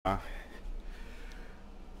Let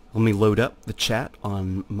me load up the chat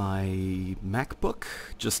on my MacBook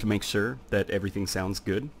just to make sure that everything sounds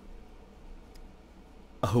good.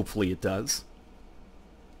 Hopefully it does.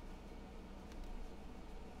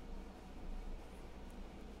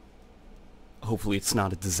 Hopefully it's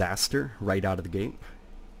not a disaster right out of the gate.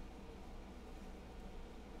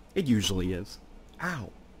 It usually is. Ow.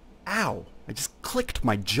 Ow. I just clicked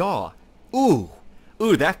my jaw. Ooh.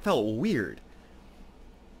 Ooh, that felt weird.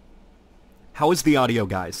 How is the audio,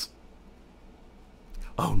 guys?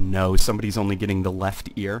 Oh no, somebody's only getting the left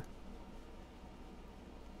ear.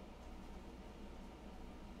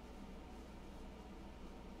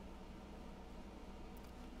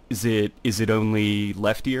 Is it only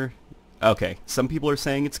left ear? Okay, some people are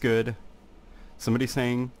saying it's good. Somebody's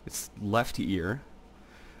saying it's left ear.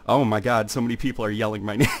 Oh my god, so many people are yelling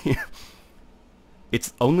my name.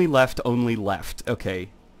 It's only left, only left.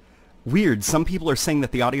 Okay. Weird, some people are saying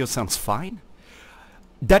that the audio sounds fine?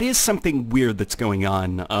 That is something weird that's going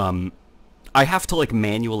on. I have to like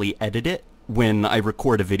manually edit it when I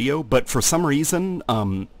record a video, but for some reason,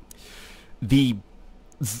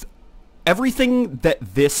 everything that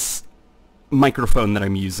this microphone that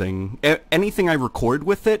I'm using, anything I record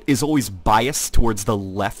with it is always biased towards the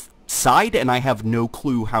left side, and I have no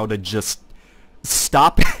clue how to just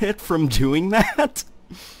stop it from doing that.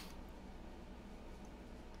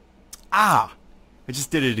 Ah! I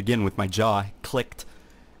just did it again with my jaw. I clicked.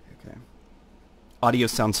 Okay. Audio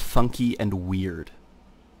sounds funky and weird.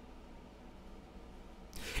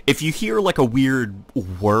 If you hear like a weird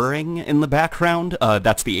whirring in the background,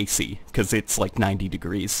 that's the AC, because it's like 90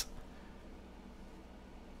 degrees.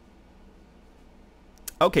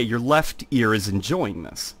 Okay, your left ear is enjoying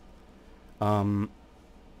this.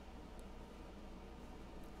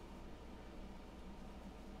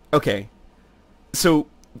 Okay, so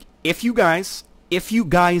if you guys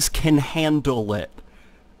can handle it,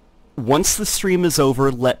 once the stream is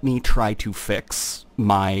over, let me try to fix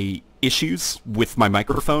my issues with my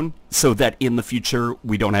microphone so that in the future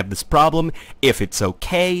we don't have this problem. If it's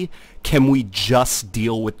okay, can we just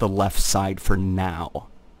deal with the left side for now?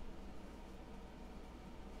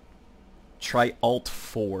 Try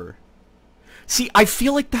Alt-4. See, I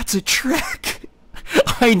feel like that's a trick.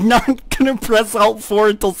 I'm not gonna press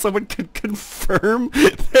Alt-4 until someone can confirm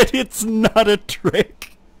that it's not a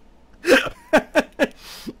trick.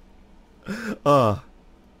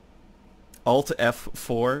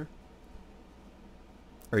 Alt-F4.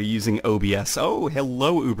 Are you using OBS? Oh,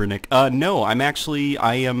 hello, Ubernick. No, I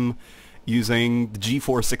am using the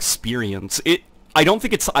GeForce Experience. I don't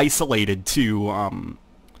think it's isolated to,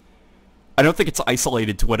 I don't think it's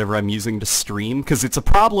isolated to whatever I'm using to stream, because it's a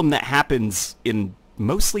problem that happens in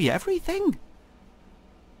mostly everything.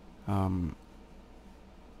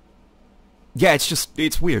 Yeah,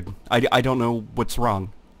 it's weird. I don't know what's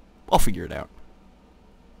wrong. I'll figure it out.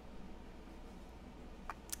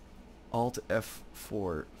 Alt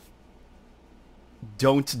F4.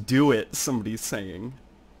 Don't do it, somebody's saying.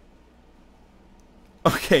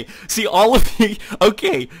 Okay, see, all of you...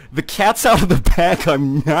 Okay, the cat's out of the bag.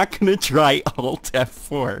 I'm not gonna try Alt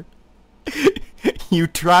F4. You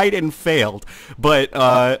tried and failed. But,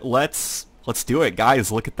 let's do it, guys.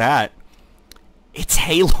 Look at that. It's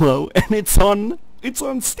Halo, and it's on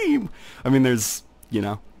Steam. I mean, there's, you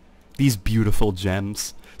know, these beautiful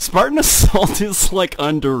gems. Spartan Assault is, like,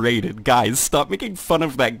 underrated. Guys, stop making fun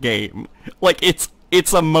of that game. Like, it's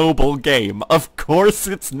a mobile game. Of course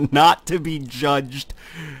it's not to be judged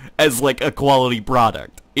as, like, a quality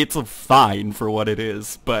product. It's fine for what it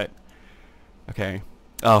is, but... Okay.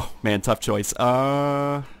 Oh, man, tough choice.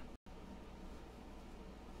 I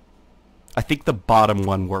think the bottom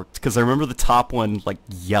one worked, because I remember the top one, like,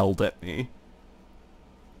 yelled at me.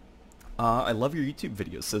 I love your YouTube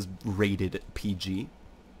videos, says Rated PG.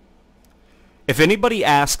 If anybody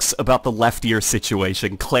asks about the left ear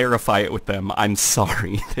situation, clarify it with them. I'm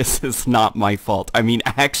sorry, this is not my fault. I mean,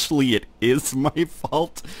 actually it is my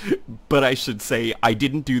fault, but I should say I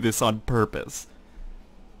didn't do this on purpose.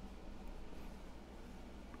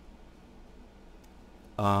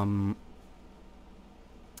 So,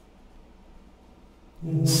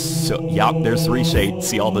 yeah, there's Reshade.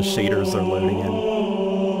 See, all the shaders are loading in.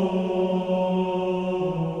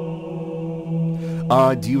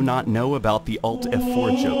 Do you not know about the Alt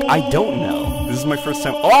F4 joke? I don't know. This is my first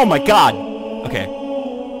time. Oh my god! Okay.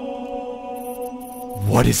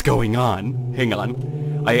 What is going on? Hang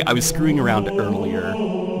on. I was screwing around earlier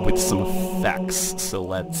with some effects, so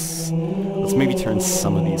let's maybe turn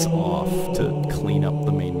some of these off to clean up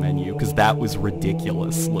the main menu, because that was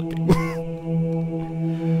ridiculous looking.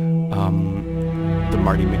 The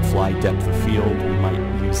Marty McFly depth of field, we might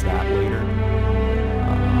use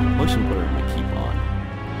motion blur am I keep on?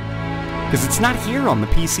 Because it's not here on the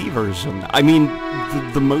PC version. I mean,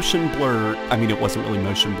 the motion blur, I mean, it wasn't really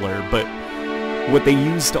motion blur, but what they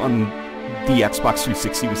used on the Xbox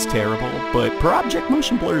 360 was terrible, but per object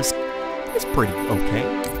motion blur is pretty okay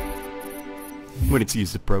when it's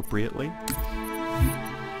used appropriately.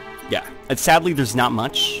 Yeah, and sadly there's not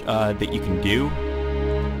much that you can do.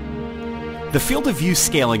 The field of view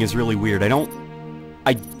scaling is really weird. I don't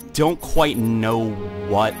quite know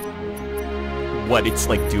what it's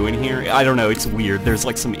like doing here. I don't know, it's weird. There's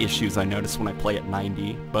like some issues I noticed when I play at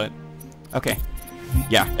 90, but okay.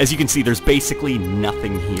 Yeah, as you can see, there's basically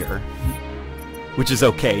nothing here. Which is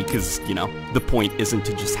okay, because, you know, the point isn't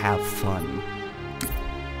to just have fun.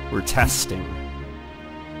 We're testing.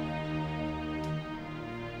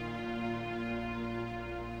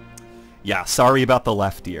 Yeah, sorry about the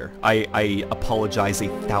left ear. I apologize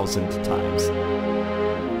 1,000 times.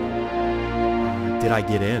 Did I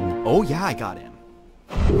get in? Oh yeah, I got in.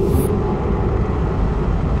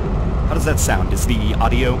 How does that sound? Is the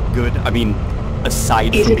audio good? I mean,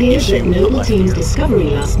 aside from the issue it appears that Noble Team's discovery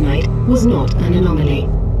last night was not an anomaly.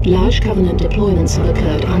 Large Covenant deployments have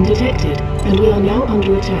occurred undetected, and we are now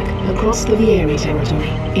under attack across the Vieri territory,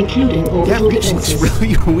 including orbital defenses. Looks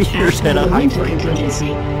really weird at a high frame.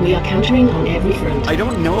 We are countering on every front. I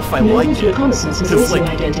don't know if I like it, because like,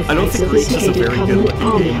 I don't think Reach is a very good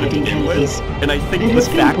looking game to begin with, and I think the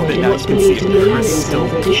fact that now you can see it crystal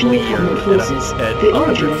clear at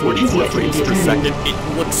 144 frames per second, it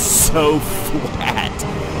looks so flat.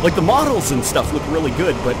 Like, the models and stuff look really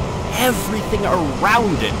good, but everything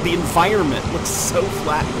around it, the environment, looks so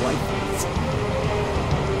flat and lifeless.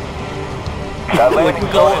 Like, look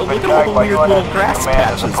at all the weird little grass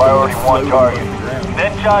patches that are floating on the ground.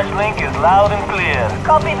 That charge link is loud and clear.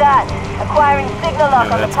 Copy that. Acquiring signal lock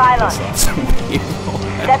on the pylon. Some people.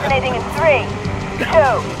 Detonating in 3,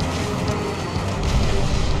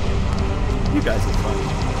 2. You guys are fun.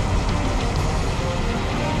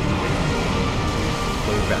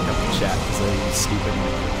 Back up the chat because I'm stupid.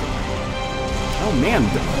 Oh man,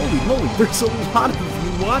 holy moly, there's a lot of you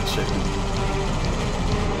watching.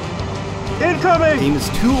 Incoming! The game is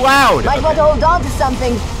too loud! Might want to hold on to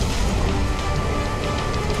something.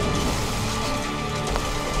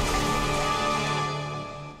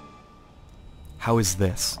 How is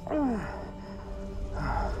this?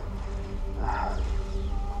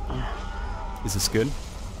 Is this good?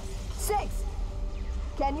 6!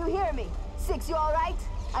 Can you hear me? 6, you alright?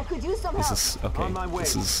 I could use some help. Is this okay?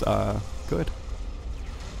 This is good.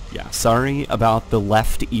 Yeah, sorry about the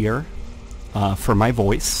left ear for my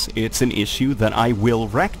voice. It's an issue that I will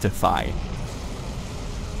rectify.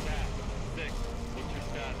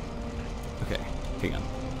 Okay, hang on.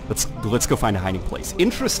 Let's go find a hiding place.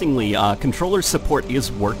 Interestingly, controller support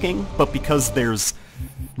is working, but because there's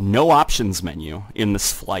no options menu in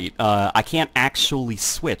this flight, I can't actually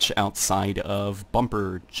switch outside of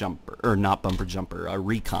bumper jumper, or not bumper jumper,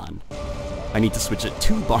 recon. I need to switch it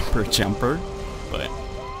to bumper jumper, but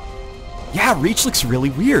yeah, Reach looks really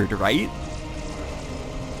weird, right?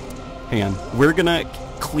 Hang on, we're gonna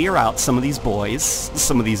clear out some of these boys,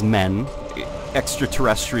 some of these men,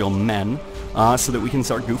 extraterrestrial men, so that we can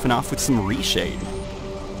start goofing off with some Reshade.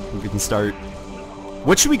 We can start...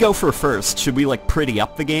 What should we go for first? Should we, like, pretty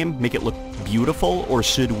up the game, make it look beautiful, or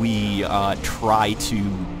should we try to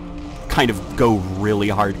kind of go really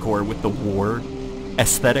hardcore with the war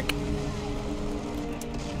aesthetic?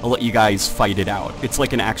 I'll let you guys fight it out. It's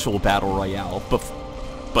like an actual battle royale,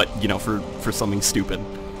 but you know, for something stupid.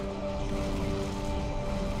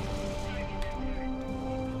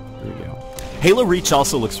 There we go. Halo Reach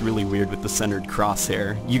also looks really weird with the centered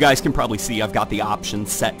crosshair. You guys can probably see I've got the option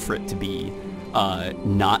set for it to be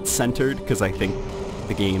not centered, because I think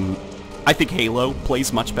the game... I think Halo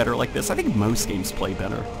plays much better like this. I think most games play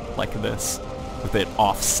better like this, with it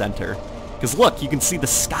off-center. Because look, you can see the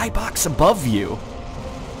skybox above you.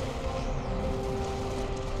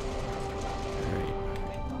 Alright.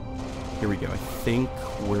 Here we go. I think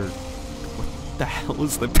we're... What the hell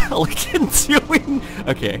is the Pelican doing?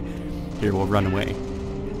 Okay. Here, we'll run away.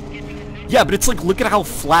 Yeah, but it's like, look at how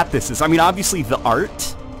flat this is. I mean, obviously the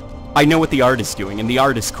art... I know what the art is doing, and the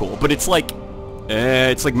art is cool, but it's like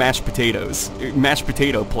mashed potatoes. Mashed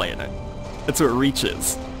potato planet. That's what Reach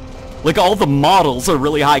is. Like, all the models are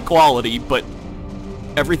really high quality, but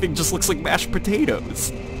everything just looks like mashed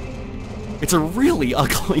potatoes. It's a really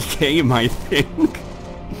ugly game, I think.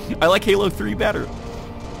 I like Halo 3 better.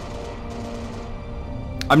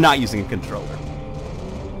 I'm not using a controller.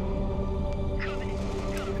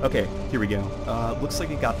 Okay, here we go. Looks like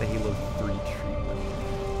it got the Halo 3 treatment.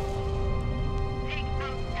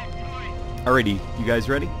 Alrighty, you guys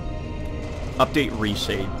ready? Update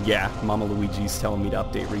Reshade. Yeah, Mama Luigi's telling me to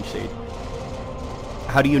update Reshade.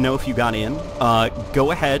 How do you know if you got in?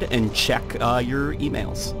 Go ahead and check your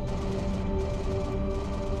emails.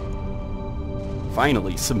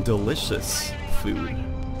 Finally, some delicious food.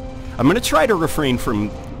 I'm gonna try to refrain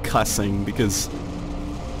from cussing because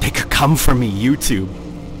they could come for me, YouTube.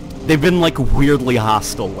 They've been like weirdly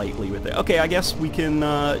hostile lately with it. Okay, I guess we can,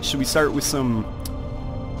 should we start with some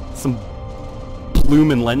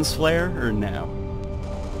bloom and lens flare, or no?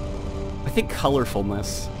 I think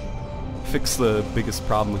colorfulness. Fix the biggest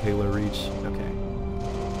problem with Halo Reach. Okay.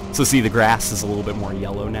 So see, the grass is a little bit more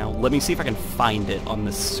yellow now. Let me see if I can find it on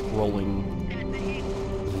this scrolling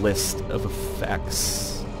list of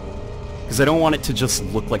effects. Because I don't want it to just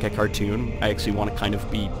look like a cartoon. I actually want to kind of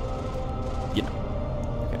be, you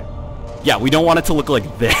know. Okay. Yeah, we don't want it to look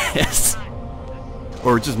like this.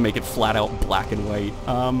 Or just make it flat out black and white.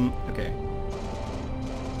 Okay.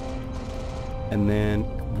 And then,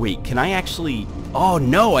 wait, can I actually... Oh,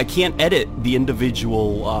 no, I can't edit the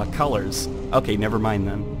individual colors. Okay, never mind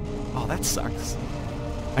then. Oh, that sucks.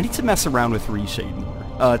 I need to mess around with Reshade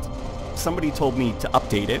more. Somebody told me to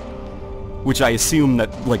update it, which I assume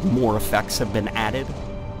that, like, more effects have been added.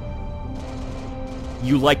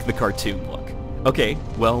 You like the cartoon look. Okay,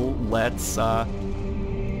 well, let's,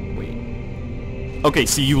 wait. Okay,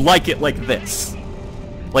 so you like it like this.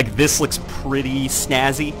 Like, this looks pretty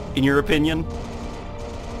snazzy, in your opinion?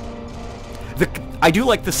 I do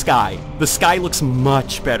like the sky. The sky looks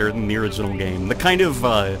much better than the original game. The kind of,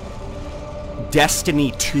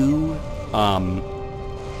 Destiny 2,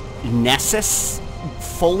 Nessus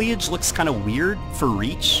foliage looks kind of weird for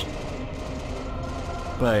Reach.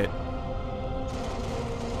 But...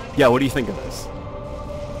 yeah, what do you think of this?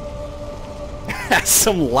 Has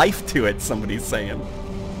some life to it, somebody's saying.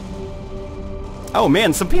 Oh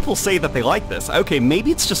man, some people say that they like this. Okay,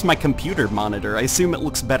 maybe it's just my computer monitor. I assume it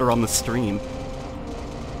looks better on the stream.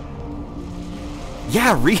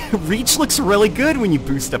 Yeah, Reach looks really good when you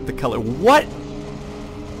boost up the color. What?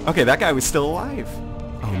 Okay, that guy was still alive.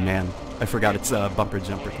 Oh man, I forgot it's bumper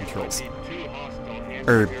jumper controls.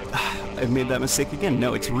 I made that mistake again.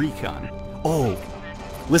 No, it's recon. Oh,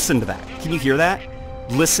 listen to that. Can you hear that?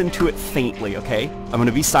 Listen to it faintly, okay? I'm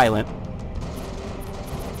gonna be silent.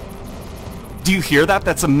 Do you hear that?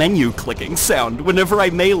 That's a menu clicking sound whenever I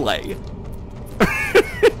melee.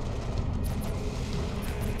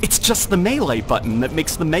 It's just the melee button that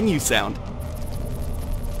makes the menu sound.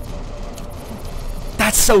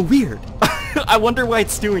 That's so weird. I wonder why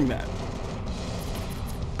it's doing that.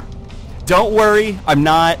 Don't worry, I'm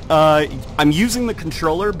not, I'm using the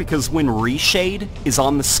controller because when Reshade is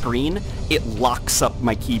on the screen, it locks up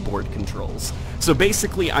my keyboard controls. So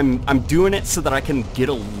basically, I'm doing it so that I can get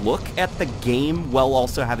a look at the game while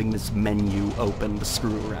also having this menu open to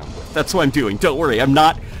screw around with. That's what I'm doing. Don't worry, I'm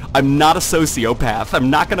not a sociopath. I'm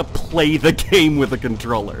not gonna play the game with a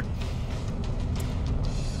controller.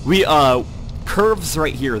 We, curves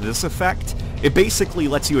right here, this effect, it basically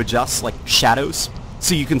lets you adjust, like, shadows.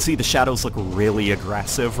 So you can see the shadows look really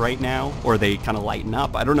aggressive right now, or they kind of lighten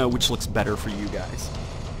up. I don't know which looks better for you guys.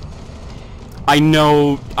 I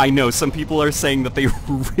know, some people are saying that they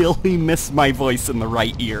really miss my voice in the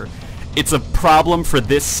right ear. It's a problem for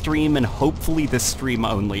this stream and hopefully this stream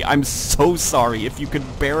only. I'm so sorry. If you could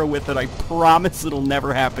bear with it, I promise it'll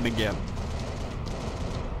never happen again.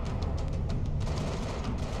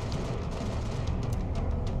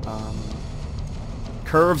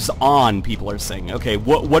 Curves on, people are saying. Okay,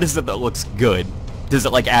 what is it that looks good? Does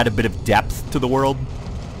it, like, add a bit of depth to the world?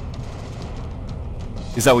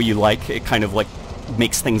 Is that what you like? It kind of, like,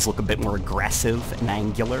 makes things look a bit more aggressive and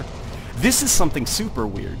angular. This is something super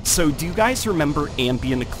weird. So, do you guys remember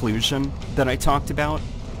ambient occlusion that I talked about?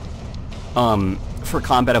 For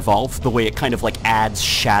Combat Evolved, the way it kind of, like, adds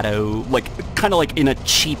shadow, like, kind of like in a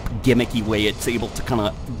cheap, gimmicky way, it's able to kind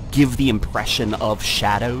of give the impression of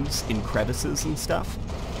shadows in crevices and stuff.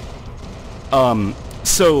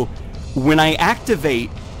 So, when I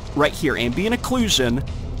activate, right here, ambient occlusion,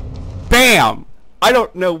 BAM! I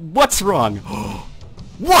don't know what's wrong.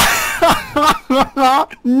 What?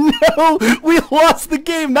 No! We lost the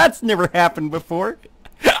game! That's never happened before.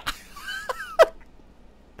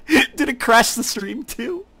 Did it crash the stream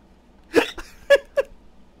too?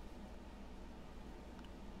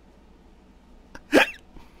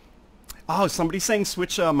 Oh, somebody's saying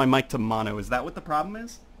switch my mic to mono. Is that what the problem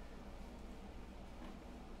is?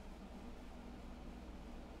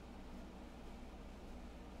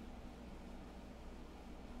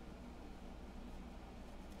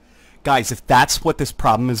 Guys, if that's what this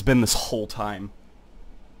problem has been this whole time.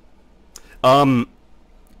 Hang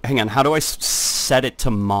on, how do I set it to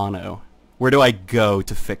mono? Where do I go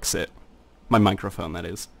to fix it? My microphone, that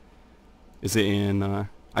is. Is it in,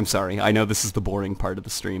 I'm sorry, I know this is the boring part of the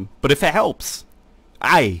stream. But if it helps,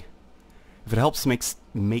 if it helps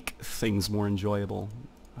make things more enjoyable.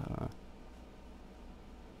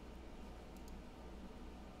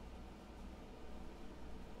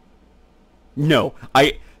 No,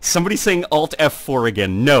 somebody's saying Alt F4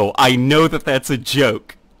 again. No, I know that that's a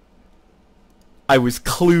joke. I was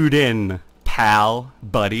clued in, pal,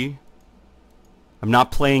 buddy. I'm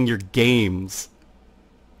not playing your games.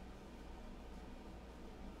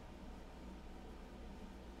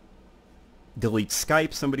 Delete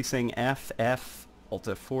Skype, somebody saying F, Alt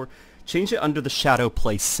F4. Change it under the shadow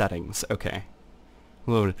play settings. Okay.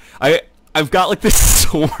 Loaded. I've got like this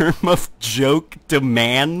swarm of joke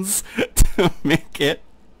demands to make it.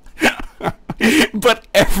 But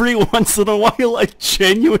every once in a while a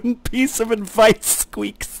genuine piece of advice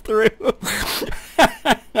squeaks through.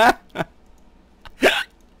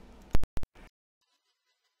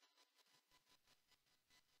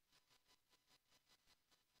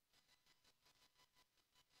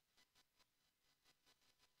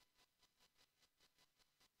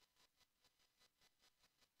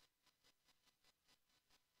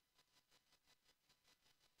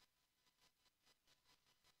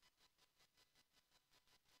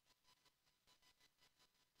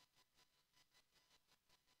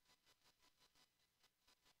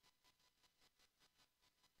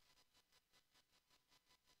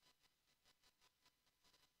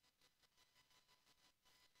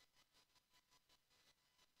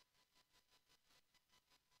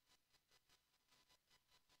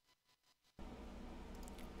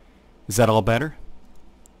 Is that all better?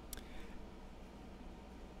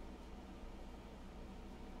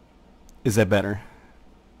 Is that better?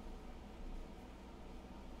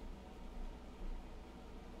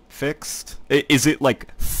 Fixed? Is it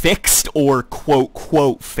like fixed or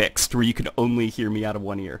quote fixed, where you can only hear me out of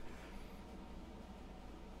one ear?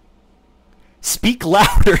 Speak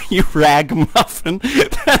louder, you ragamuffin.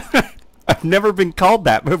 I've never been called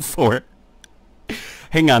that before.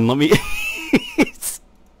 Hang on, let me...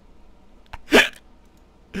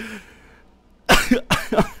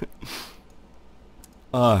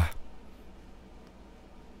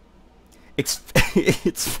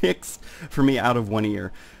 It's fixed for me out of one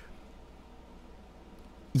ear.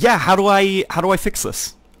 Yeah, how do I fix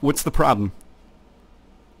this? What's the problem?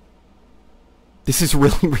 This is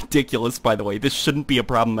really ridiculous, by the way. This shouldn't be a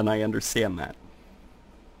problem, and I understand that.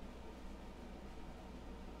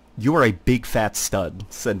 You are a big fat stud,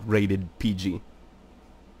 said Rated PG.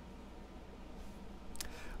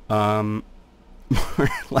 More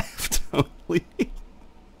left only.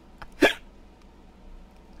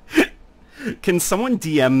 Can someone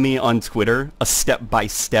DM me on Twitter a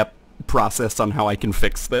step-by-step process on how I can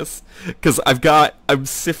fix this? Because I'm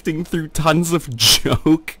sifting through tons of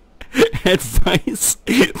joke advice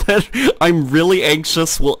that I'm really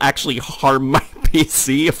anxious will actually harm my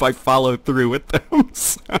PC if I follow through with them.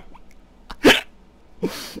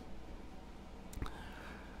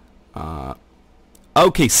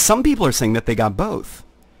 Okay, some people are saying that they got both.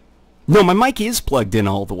 No, my mic is plugged in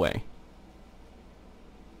all the way.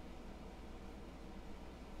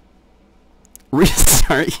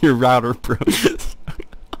 Restart your router, bro.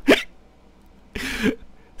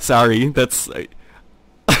 Sorry, that's...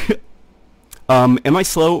 am I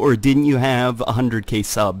slow, or didn't you have 100k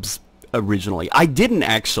subs originally? I didn't,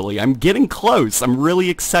 actually. I'm getting close. I'm really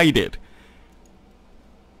excited.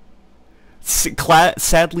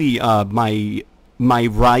 Sadly, my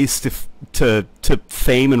rise to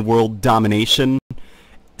fame and world domination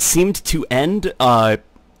seemed to end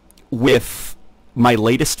with my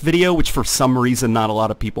latest video, which for some reason not a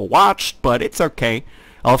lot of people watched, but it's okay.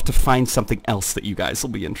 I'll have to find something else that you guys will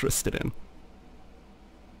be interested in.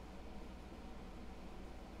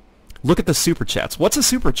 Look at the super chats. What's a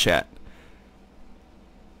super chat?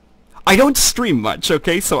 I don't stream much,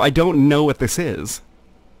 okay, so I don't know what this is.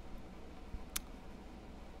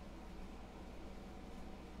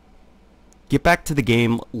 Get back to the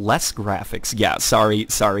game, less graphics. Yeah,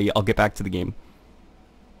 sorry, I'll get back to the game.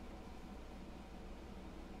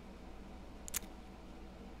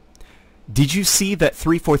 Did you see that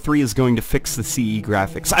 343 is going to fix the CE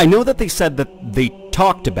graphics? I know that they said that they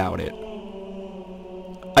talked about it.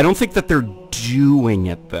 I don't think that they're doing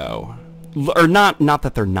it, though. Or not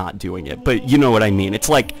that they're not doing it, but you know what I mean. It's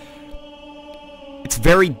like... It's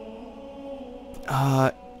very...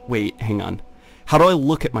 wait, hang on. How do I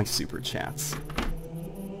look at my super chats?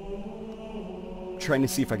 I'm trying to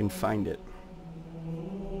see if I can find it.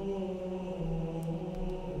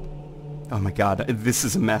 Oh my god, this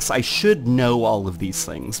is a mess. I should know all of these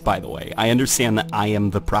things, by the way. I understand that I am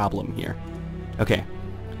the problem here. Okay.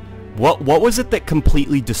 What was it that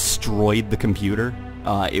completely destroyed the computer?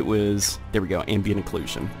 It was... There we go, ambient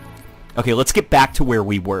occlusion. Okay, let's get back to where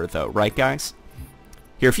we were, though. Right, guys?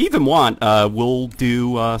 Here, if you even want, we'll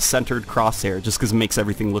do centered crosshair, just because it makes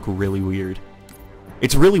everything look really weird.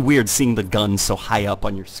 It's really weird seeing the gun so high up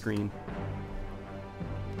on your screen.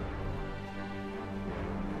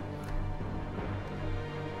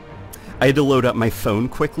 I had to load up my phone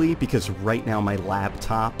quickly because right now my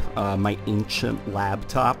laptop, my ancient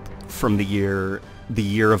laptop from the year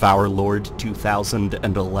of our Lord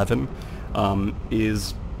 2011,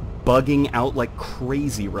 is bugging out like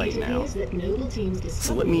crazy right now.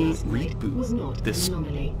 So let me reboot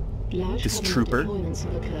this trooper.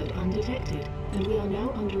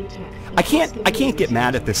 I can't get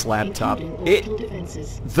mad at this laptop.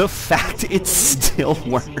 The fact it still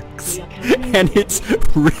works and it's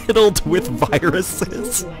riddled with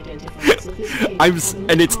viruses.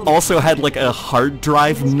 And it's also had like a hard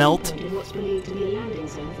drive melt.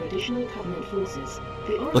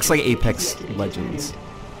 Looks like Apex Legends.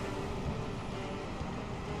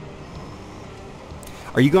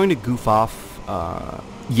 Are you going to goof off?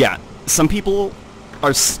 Yeah, some people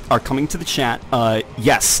are coming to the chat.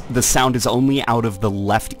 Yes, the sound is only out of the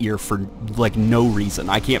left ear for, like, no reason.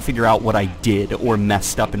 I can't figure out what I did or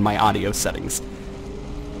messed up in my audio settings.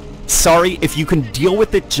 Sorry, if you can deal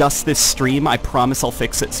with it just this stream, I promise I'll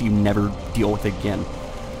fix it so you never deal with it again.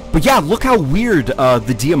 But yeah, look how weird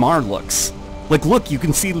the DMR looks. Like, look, you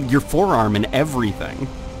can see your forearm and everything.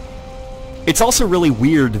 It's also really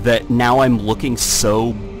weird that now I'm looking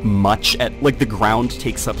so much at, like, the ground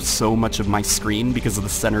takes up so much of my screen because of the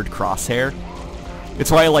centered crosshair. It's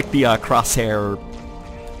why I like the crosshair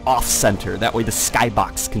off-center. That way the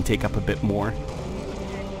skybox can take up a bit more.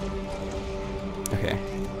 Okay.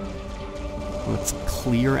 Let's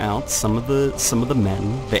clear out some of the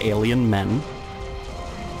men, the alien men.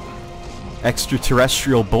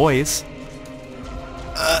 Extraterrestrial boys.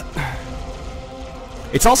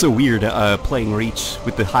 It's also weird playing Reach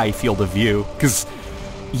with the high field of view, because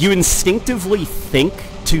you instinctively think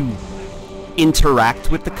to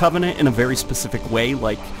interact with the Covenant in a very specific way.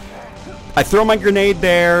 Like, I throw my grenade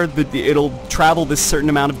there, it'll travel this certain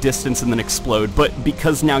amount of distance and then explode, but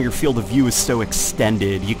because now your field of view is so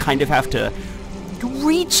extended, you kind of have to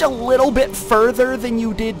reach a little bit further than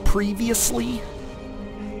you did previously.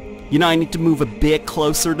 You know, I need to move a bit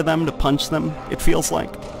closer to them to punch them, it feels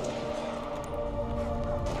like.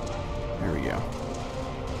 There we go.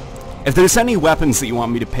 If there's any weapons that you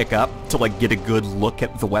want me to pick up to, like, get a good look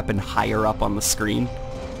at the weapon higher up on the screen,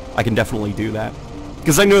 I can definitely do that.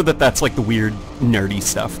 Because I know that that's, like, the weird, nerdy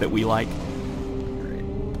stuff that we like. Alright.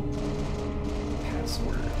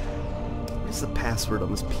 Password. Where's the password on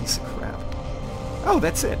this piece of crap? Oh,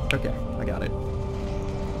 that's it. Okay, I got it.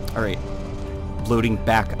 Alright. Loading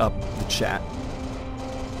back up the chat.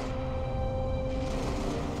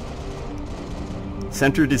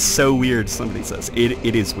 Centered is so weird, somebody says.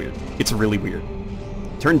 It is weird. It's really weird.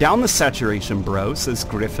 Turn down the saturation, bro, says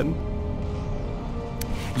Griffin.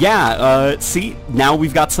 Yeah, see, now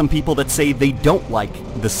we've got some people that say they don't like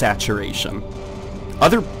the saturation.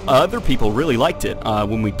 Other people really liked it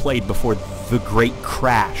when we played before the Great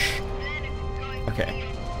Crash. Okay.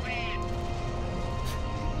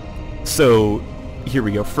 So, here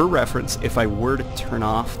we go. For reference, if I were to turn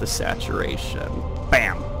off the saturation...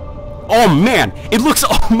 Bam! Oh man! It looks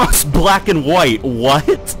almost black and white!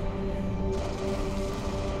 What?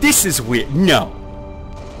 This is weird. No.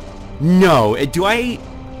 No. Do I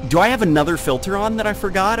have another filter on that I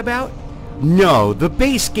forgot about? No, the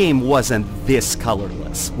base game wasn't this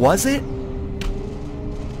colorless, was it?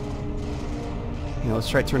 Yeah, let's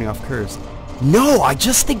try turning off curves. No, I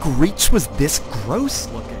just think Reach was this gross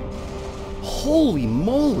looking. Holy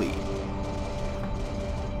moly.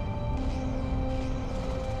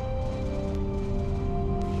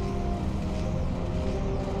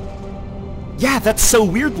 Yeah, that's so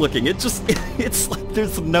weird looking. It's like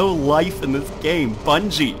there's no life in this game.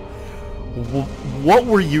 Bungie, what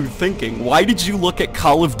were you thinking? Why did you look at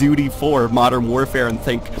Call of Duty 4 Modern Warfare and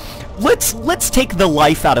think, let's take the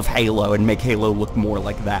life out of Halo and make Halo look more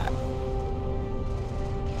like that?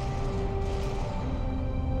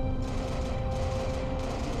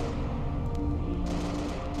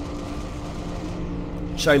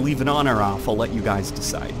 Should I leave it on or off? I'll let you guys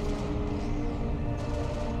decide.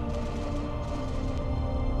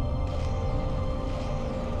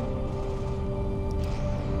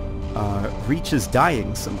 Reach is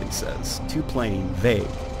dying, somebody says. Too plain, vague.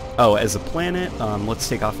 Oh, as a planet, let's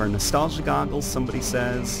take off our nostalgia goggles, somebody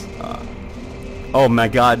says. Oh my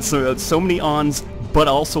god, so many ons, but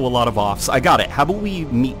also a lot of offs. I got it. How about we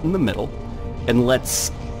meet in the middle, and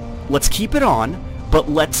let's keep it on, but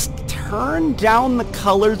let's turn down the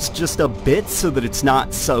colors just a bit so that it's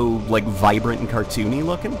not so, like, vibrant and cartoony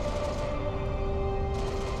looking.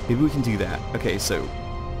 Maybe we can do that. Okay, so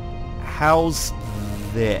how's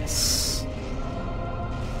this?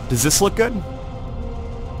 Does this look good?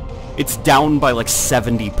 It's down by like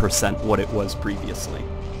 70% what it was previously.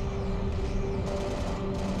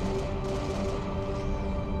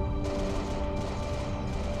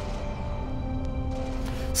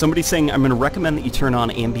 Somebody's saying, I'm going to recommend that you turn on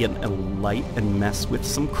ambient light and mess with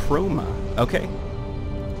some chroma. Okay.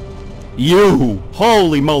 You!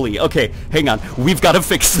 Holy moly! Okay, hang on. We've got to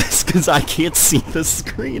fix this because I can't see the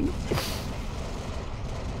screen.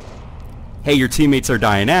 Hey, your teammates are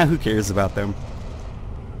dying. Who cares about them?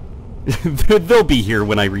 They'll be here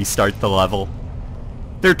when I restart the level.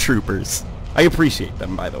 They're troopers. I appreciate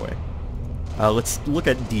them, by the way. Let's look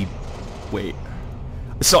at deep... Wait.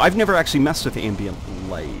 So I've never actually messed with ambient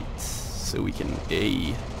light. So we can...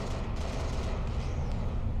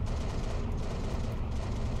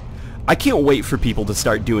 I can't wait for people to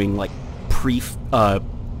start doing, like,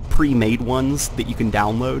 pre-made ones that you can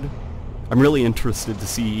download. I'm really interested to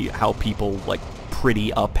see how people, like,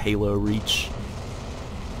 pretty up Halo Reach.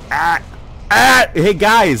 Hey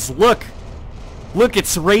guys, look! Look,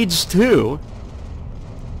 it's Rage 2!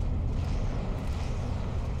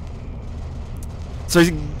 So,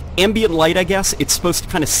 ambient light, I guess, it's supposed to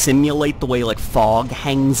kind of simulate the way, like, fog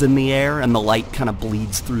hangs in the air and the light kind of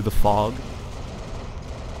bleeds through the fog.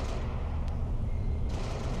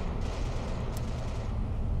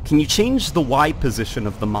 Can you change the Y position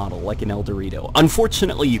of the model, like in El Dorito?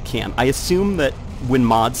 Unfortunately, you can't. I assume that when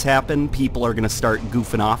mods happen, people are going to start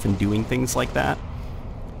goofing off and doing things like that.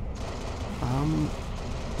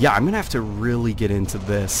 Yeah, I'm going to have to really get into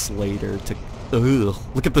this later to... Ugh,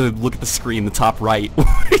 look at the screen, the top right.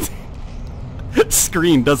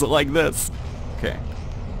 Screen doesn't like this. Okay.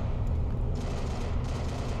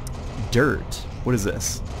 Dirt. What is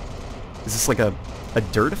this? Is this like a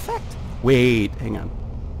dirt effect? Wait, hang on.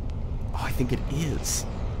 Oh, I think it is.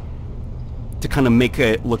 To kind of make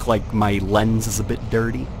it look like my lens is a bit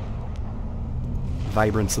dirty.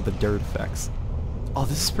 Vibrance of the dirt effects. Oh,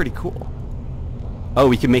 this is pretty cool. Oh,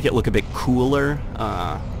 we can make it look a bit cooler.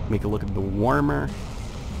 Make it look a bit warmer.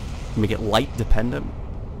 Make it light dependent.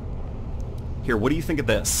 Here, what do you think of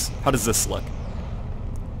this? How does this look?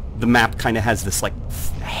 The map kind of has this, like,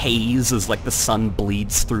 haze as, like, the sun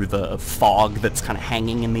bleeds through the fog that's kind of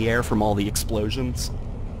hanging in the air from all the explosions.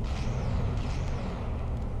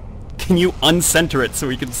 Can you uncenter it so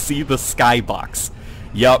we can see the skybox?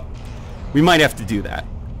 Yup. We might have to do that.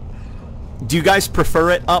 Do you guys prefer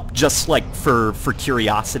it up just, like, for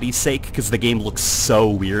curiosity's sake? Because the game looks so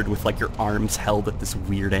weird with, like, your arms held at this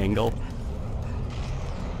weird angle.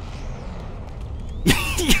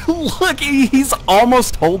 Look, he's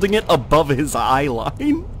almost holding it above his eye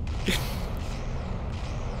line.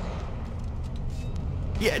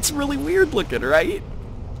 Yeah, it's really weird looking, right?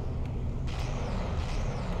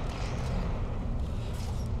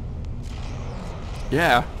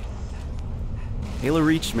 Yeah. Halo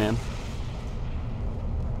Reach, man.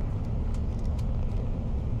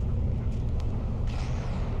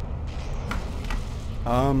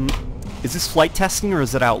 Is this flight testing or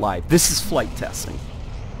is it out live? This is flight testing.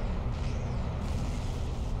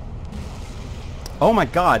 Oh my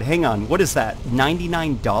god, hang on. What is that?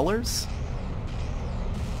 $99?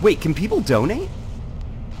 Wait, can people donate?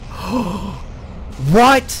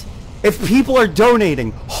 What? If people are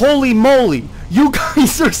donating, holy moly! You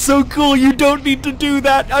guys are so cool, you don't need to do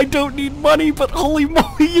that! I don't need money, but holy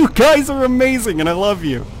moly, you guys are amazing and I love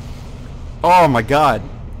you! Oh my god.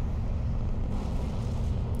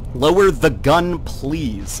 Lower the gun,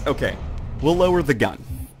 please. Okay, we'll lower the gun.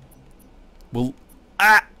 We'll...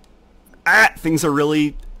 Things are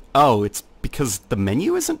really... Oh, it's because the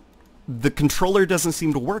menu isn't... The controller doesn't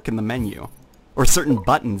seem to work in the menu. Or certain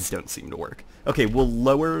buttons don't seem to work. Okay, we'll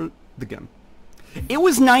lower the gun. It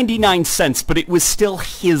was 99 cents, but it was still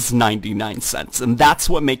his 99 cents, and that's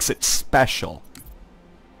what makes it special.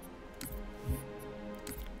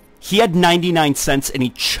 He had 99 cents and he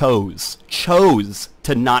chose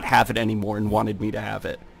to not have it anymore and wanted me to have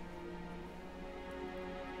it.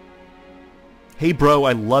 Hey bro,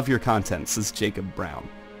 I love your content, says Jacob Brown.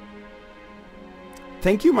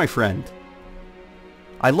 Thank you, my friend.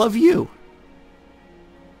 I love you.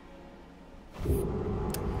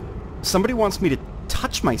 Somebody wants me to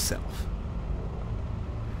touch myself.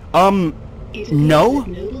 No?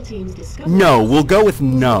 No, we'll go with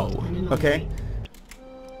no. Okay?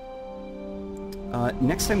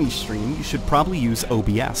 Next time you stream, you should probably use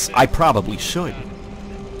OBS. I probably should.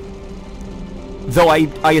 Though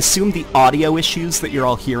I assume the audio issues that you're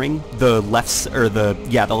all hearing, the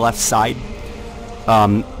left side,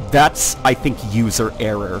 that's, I think, user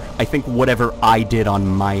error. I think whatever I did on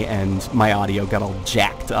my end, my audio got all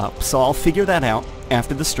jacked up. So I'll figure that out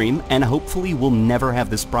after the stream, and hopefully we'll never have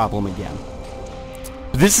this problem again.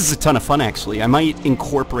 This is a ton of fun, actually. I might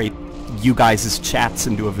incorporate you guys' chats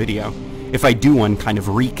into a video. If I do one, kind of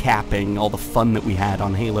recapping all the fun that we had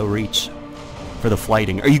on Halo Reach for the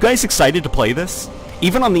flighting. Are you guys excited to play this?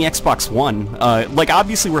 Even on the Xbox One. Like,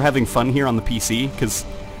 obviously we're having fun here on the PC, because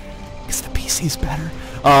the PC's better.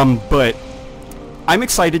 But I'm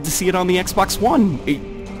excited to see it on the Xbox One.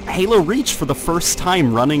 Halo Reach for the first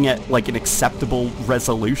time running at, like, an acceptable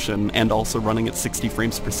resolution and also running at 60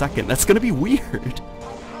 frames per second. That's gonna be weird.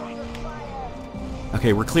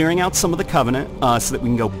 Okay, we're clearing out some of the Covenant, so that we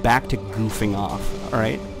can go back to goofing off,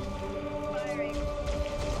 alright?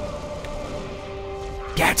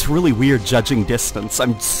 Yeah, it's really weird judging distance.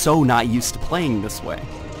 I'm so not used to playing this way.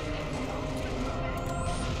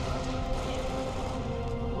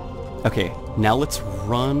 Okay, now let's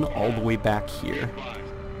run all the way back here.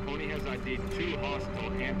 Pony has ID'd 2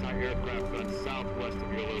 hostile anti-aircraft guns southwest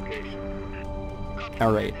of your location.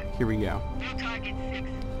 Alright, here we go.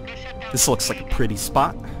 This looks like a pretty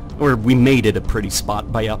spot. Or we made it a pretty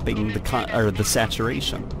spot by upping the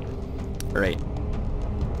saturation. Alright.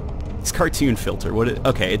 This cartoon filter,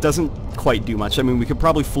 okay, it doesn't quite do much. I mean, we could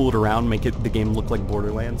probably fool it around, make the game look like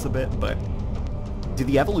Borderlands a bit, but do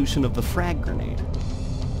the evolution of the frag grenade.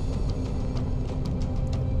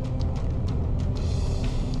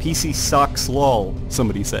 PC sucks, lol,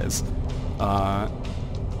 somebody says. Eye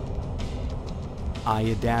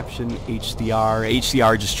adaptation, HDR.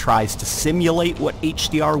 HDR just tries to simulate what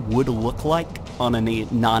HDR would look like on a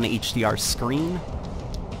non-HDR screen.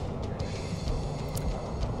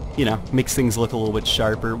 You know, makes things look a little bit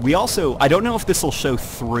sharper. We also, I don't know if this will show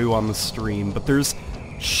through on the stream, but there's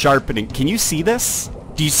sharpening. Can you see this?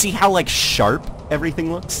 Do you see how, like, sharp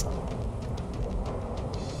everything looks?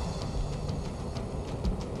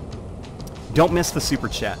 Don't miss the super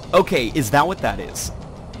chat. Okay, is that what that is?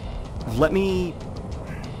 Let me...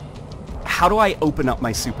 How do I open up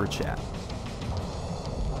my super chat?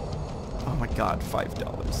 Oh my god,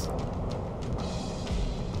 $5.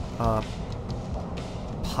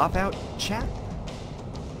 Pop out chat?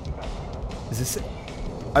 Is this it?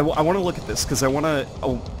 I want to look at this because I want to...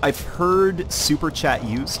 Oh, I've heard super chat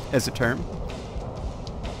used as a term.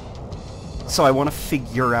 So I want to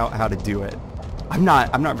figure out how to do it. I'm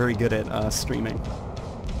not very good at streaming.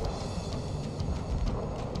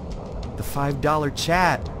 The $5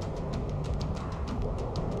 chat.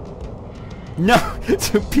 No,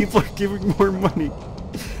 so people are giving more money.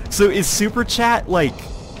 So is super chat like?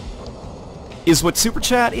 Is what super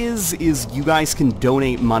chat is you guys can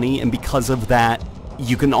donate money, and because of that,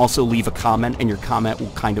 you can also leave a comment, and your comment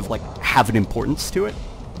will kind of like have an importance to it.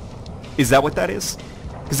 Is that what that is?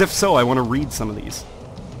 Because if so, I want to read some of these.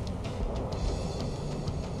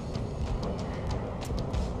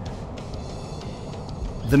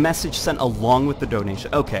 The message sent along with the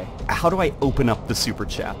donation. Okay, how do I open up the super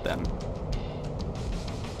chat then?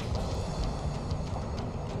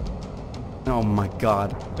 Oh my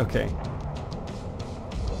god. Okay.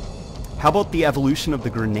 How about the evolution of the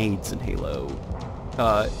grenades in Halo?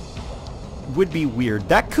 Would be weird.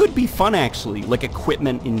 That could be fun, actually. Like,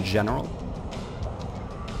 equipment in general.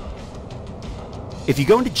 If you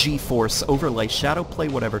go into GeForce, Overlay, Shadow Play,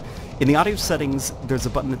 whatever, in the audio settings, there's a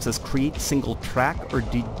button that says Create Single Track, or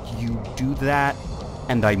did you do that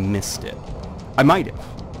and I missed it? I might have.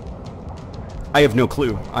 I have no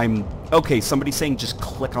clue. Okay, somebody's saying just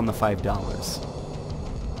click on the $5.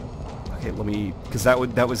 Okay, let me... Because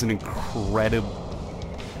that was an incredible...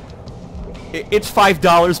 It's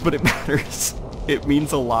 $5, but it matters. It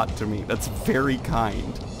means a lot to me. That's very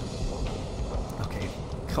kind. Okay,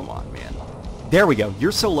 come on, man. There we go.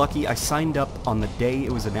 You're so lucky. I signed up on the day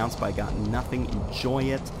it was announced, but I got nothing. Enjoy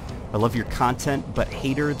it. I love your content, but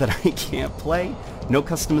hater that I can't play. No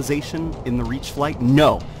customization in the Reach flight?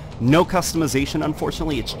 No. No customization,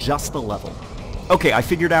 unfortunately. It's just the level. Okay, I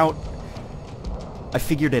figured it out,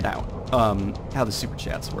 how the super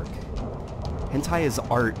chats work. Hentai as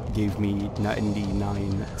art gave me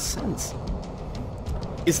 99 cents.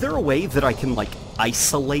 Is there a way that I can, like,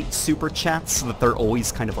 isolate super chats so that they're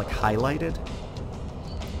always kind of, like, highlighted?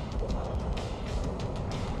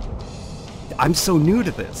 I'm so new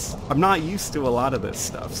to this. I'm not used to a lot of this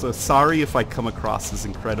stuff, so sorry if I come across as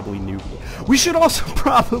incredibly new. We should also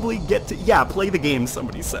probably get to... Yeah, play the game,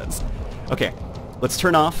 somebody says. Okay, let's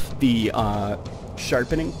turn off the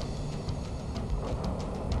sharpening.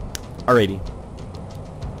 Alrighty.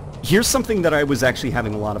 Here's something that I was actually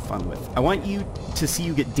having a lot of fun with. I want you to see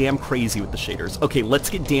you get damn crazy with the shaders. Okay, let's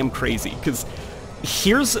get damn crazy, because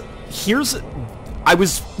here's... I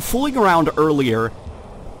was fooling around earlier.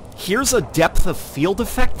 Here's a depth of field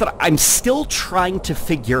effect that I'm still trying to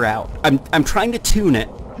figure out. I'm trying to tune it,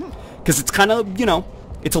 because it's kind of, you know,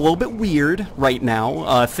 it's a little bit weird right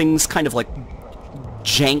now. Things kind of like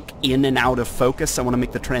jank in and out of focus. I want to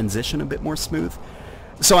make the transition a bit more smooth.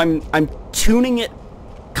 So I'm tuning it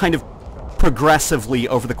kind of progressively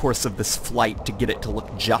over the course of this flight to get it to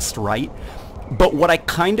look just right. But what I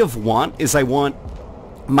kind of want is I want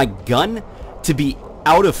my gun to be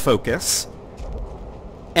out of focus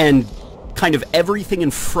and kind of everything in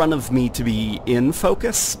front of me to be in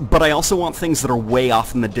focus, but I also want things that are way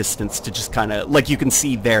off in the distance to just kind of, like you can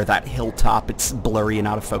see there, that hilltop, it's blurry and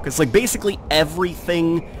out of focus. Like basically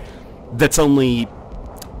everything that's only,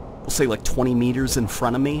 we'll say like 20 meters in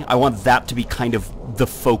front of me, I want that to be kind of the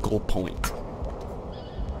focal point.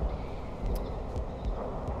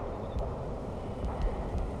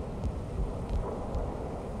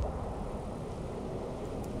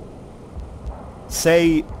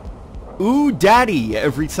 Say, "Ooh, daddy,"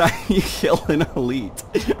 every time you kill an elite.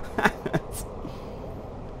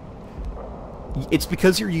 It's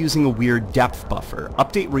because you're using a weird depth buffer.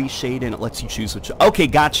 Update Reshade and it lets you choose which... Okay,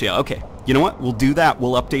 gotcha. Okay. You know what? We'll do that.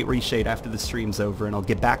 We'll update Reshade after the stream's over and I'll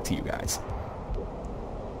get back to you guys.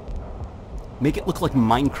 Make it look like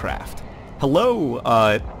Minecraft.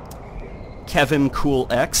 Hello, Kevin Cool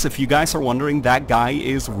X. If you guys are wondering, that guy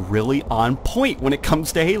is really on point when it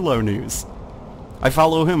comes to Halo news. I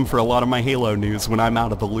follow him for a lot of my Halo news when I'm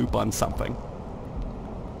out of the loop on something.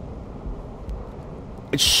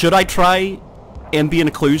 Should I try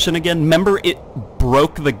ambient occlusion again? Remember it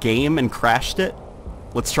broke the game and crashed it?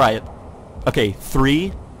 Let's try it. Okay,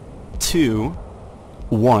 3, 2,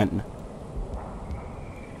 1.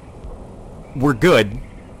 We're good.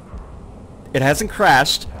 It hasn't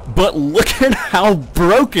crashed, but look at how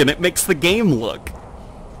broken it makes the game look.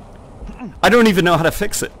 I don't even know how to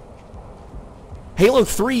fix it. Halo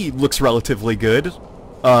 3 looks relatively good,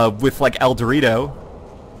 with, like, El Dorito.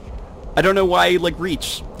 I don't know why, like,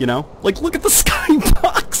 Reach, you know? Like, look at the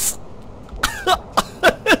skybox!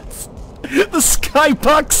 The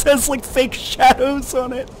skybox has, like, fake shadows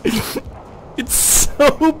on it. It's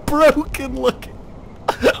so broken looking.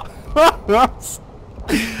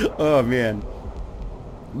 Oh, man.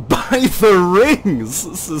 By the rings!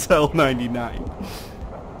 This is L99.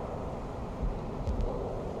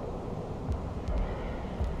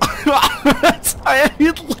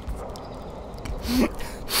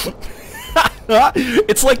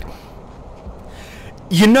 It's like,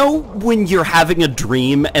 you know when you're having a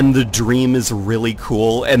dream and the dream is really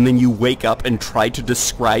cool and then you wake up and try to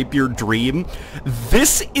describe your dream?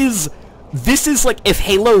 This is like if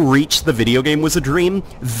Halo Reach the video game was a dream,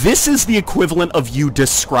 this is the equivalent of you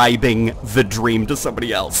describing the dream to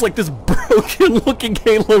somebody else. Like this broken looking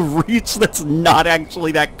Halo Reach that's not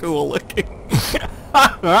actually that cool looking.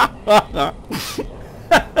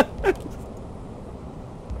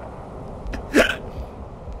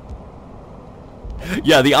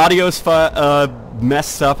 Yeah, the audio's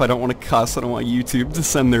messed up. I don't want to cuss. I don't want YouTube to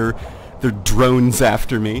send their drones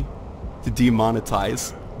after me to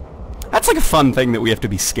demonetize. That's like a fun thing that we have to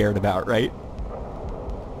be scared about, right?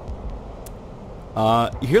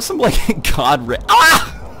 Here's some like God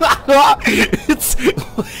it's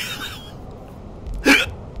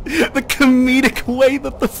the comedic way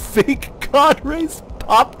that the fake God rays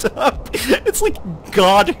popped up. It's like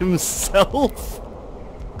God himself.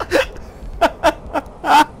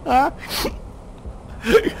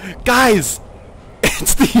 Guys,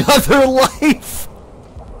 it's the other life.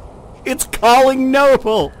 It's calling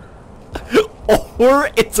noble. Or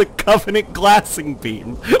it's a Covenant glassing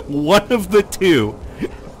beam. One of the two.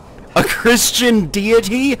 A Christian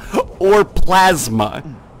deity or plasma.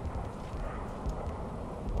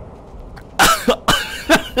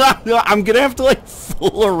 I'm gonna have to like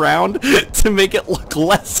fool around to make it look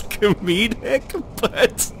less comedic,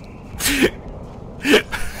 but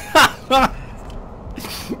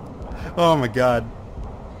oh my god.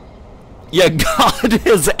 Yeah, God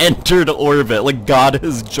has entered orbit. Like, God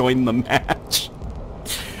has joined the match.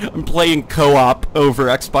 I'm playing co-op over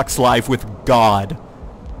Xbox Live with God.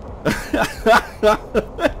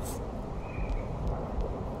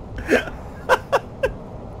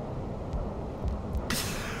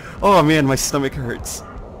 Oh man, my stomach hurts.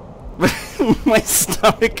 My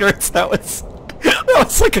stomach hurts. That was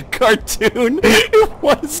like a cartoon. It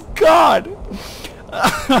was God.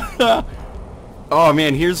 Oh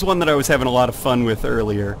man, here's one that I was having a lot of fun with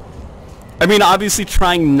earlier. I mean, obviously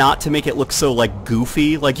trying not to make it look so, like,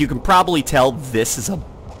 goofy. Like, you can probably tell this is a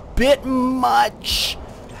bit much.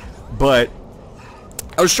 But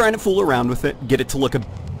I was trying to fool around with it, get it to look a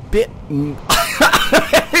bit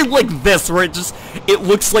like this, where it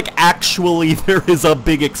looks like actually there is a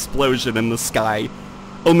big explosion in the sky.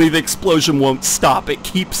 Only the explosion won't stop, it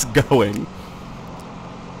keeps going.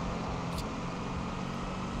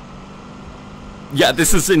 Yeah,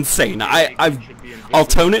 this is insane. I'll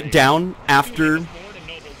tone it down after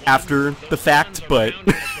the fact, but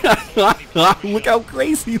look how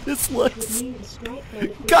crazy this looks.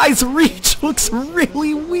 Guys, Reach looks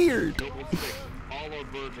really weird. All our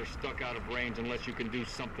birds are stuck out of range unless you can do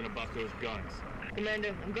something about those guns.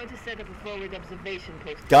 Commander, I'm going to set up a forward observation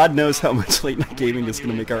post. God knows how much late night gaming is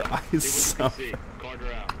going to make our eyes suffer.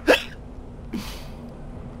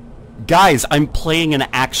 Guys, I'm playing an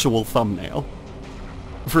actual thumbnail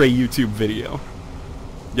for a YouTube video.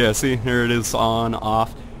 Yeah, see, here it is, on,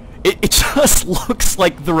 off. It just looks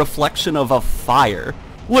like the reflection of a fire.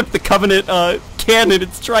 Look, the Covenant cannon,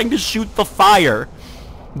 it's trying to shoot the fire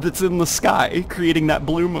that's in the sky, creating that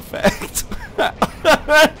bloom effect.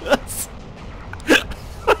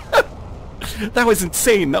 That was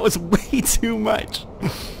insane. That was way too much.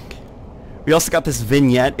 We also got this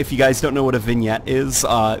vignette. If you guys don't know what a vignette is,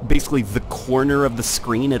 basically the corner of the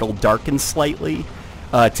screen, it'll darken slightly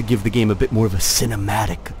to give the game a bit more of a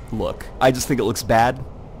cinematic look. I just think it looks bad.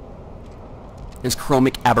 There's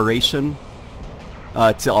chromic aberration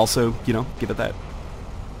to also, you know, give it that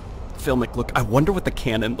filmic look. I wonder what the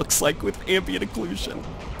cannon looks like with ambient occlusion.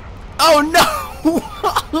 Oh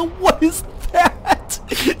no! What is that?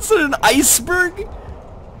 Is it an iceberg?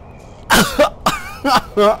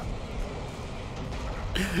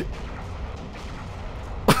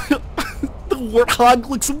 The warthog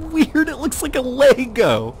looks weird. It looks like a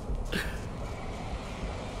Lego.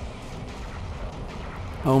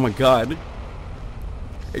 Oh my god.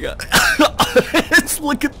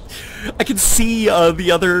 Look at, I can see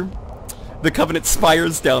the Covenant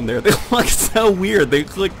spires down there. They look so weird. They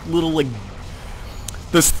look like little, like,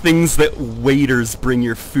 those things that waiters bring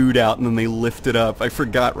your food out and then they lift it up. I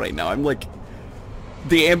forgot right now. I'm like,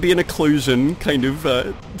 the ambient occlusion kind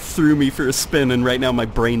of threw me for a spin, and right now my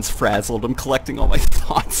brain's frazzled. I'm collecting all my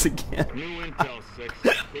thoughts again. New intel, 6.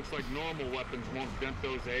 Looks like normal weapons won't dent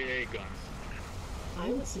those AA guns. I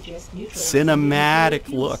would suggest cinematic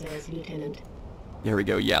look. cells, Lieutenant. There we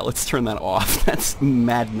go. Yeah, let's turn that off. That's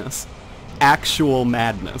madness. Actual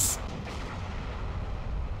madness.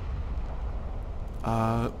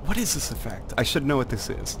 What is this effect? I should know what this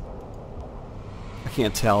is. I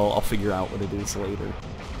can't tell. I'll figure out what it is later.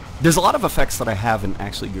 There's a lot of effects that I haven't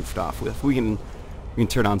actually goofed off with. We can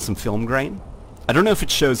turn on some film grain. I don't know if it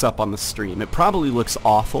shows up on the stream. It probably looks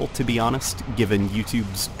awful, to be honest, given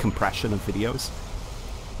YouTube's compression of videos.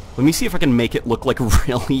 Let me see if I can make it look like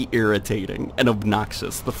really irritating and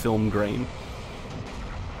obnoxious, the film grain.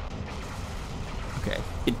 Okay.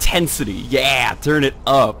 Intensity. Yeah, turn it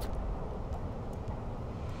up.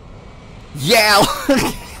 Yeah!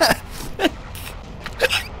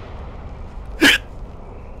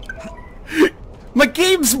 My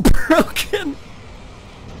game's broken!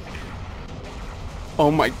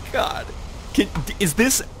 Oh my god. Is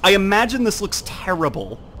this... I imagine this looks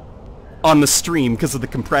terrible on the stream because of the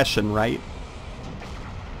compression, right?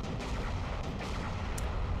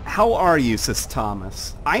 How are you, Sis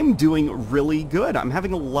Thomas? I'm doing really good. I'm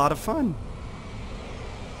having a lot of fun.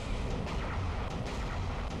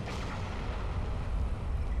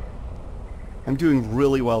 I'm doing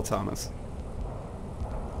really well, Thomas.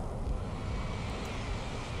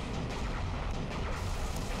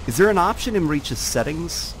 Is there an option in Reach's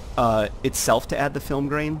settings itself to add the film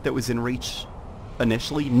grain that was in Reach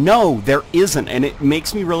initially? No, there isn't, and it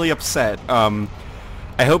makes me really upset. I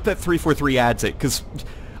hope that 343 adds it, because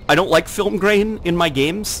I don't like film grain in my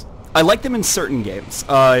games. I like them in certain games.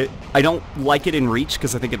 I don't like it in Reach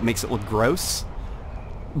because I think it makes it look gross.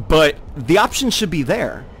 But the option should be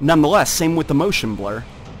there. Nonetheless, same with the motion blur.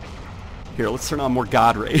 Here, let's turn on more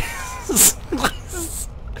God rays.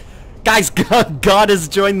 Guys, God has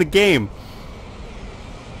joined the game.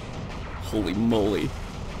 Holy moly.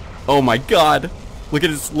 Oh my god. Look at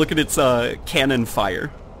its cannon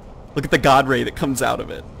fire. Look at the God ray that comes out of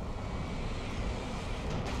it.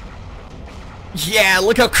 Yeah,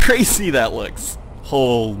 look how crazy that looks.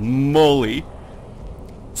 Holy moly.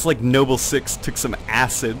 It's like Noble 6 took some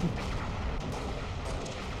acid.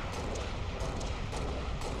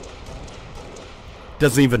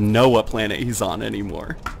 Doesn't even know what planet he's on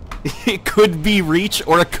anymore. It could be Reach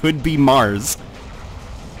or it could be Mars.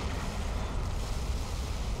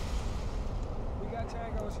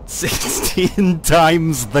 16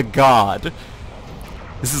 times the god.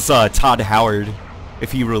 This is Todd Howard,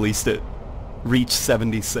 if he released it. Reach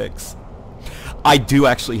 76. I do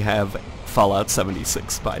actually have Fallout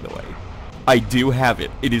 76, by the way. I do have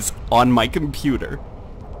it. It is on my computer.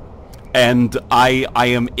 And I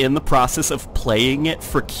am in the process of playing it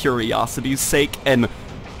for curiosity's sake, and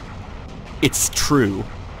it's true.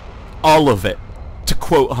 All of it. To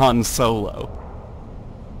quote Han Solo.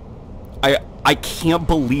 I can't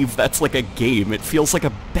believe that's like a game. It feels like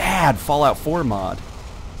a bad Fallout 4 mod.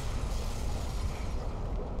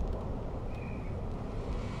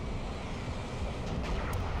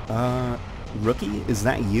 Rookie, is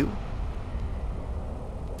that you?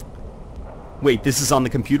 Wait, this is on the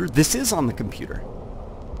computer? This is on the computer.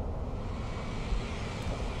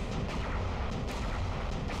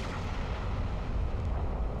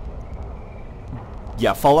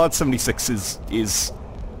 Yeah, Fallout 76 is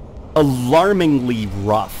alarmingly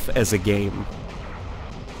rough as a game.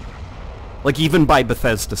 Like, even by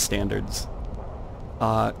Bethesda standards.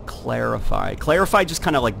 Clarify. Clarify just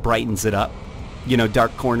kind of, like, brightens it up. You know,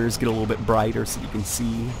 dark corners get a little bit brighter so you can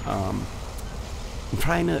see. I'm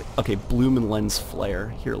trying to... Okay, bloom and lens flare.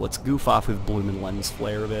 Here, let's goof off with bloom and lens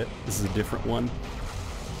flare a bit. This is a different one.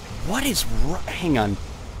 What is... Hang on.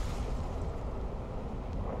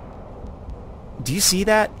 Do you see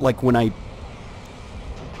that? Like, when I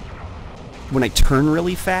turn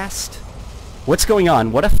really fast? What's going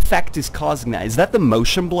on? What effect is causing that? Is that the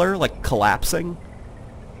motion blur, like, collapsing?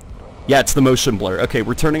 Yeah, it's the motion blur. Okay,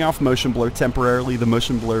 we're turning off motion blur temporarily. The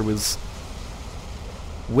motion blur was...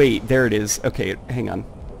 Wait, there it is. Okay, hang on.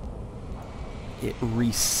 It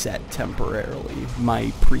reset temporarily. My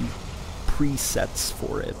presets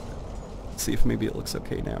for it. Let's see if maybe it looks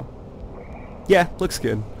okay now. Yeah, looks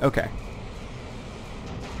good. Okay.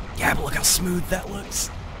 Yeah, but look how smooth that looks.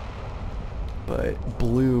 But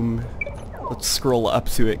bloom... Let's scroll up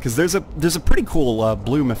to it, because there's a pretty cool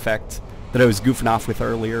bloom effect that I was goofing off with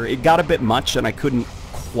earlier. It got a bit much, and I couldn't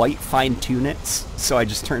quite fine-tune it, so I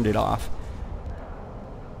just turned it off.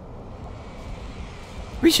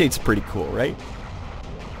 Reshade's pretty cool, right?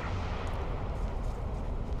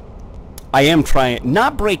 I am trying...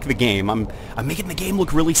 Not break the game. I'm making the game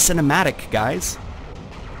look really cinematic, guys.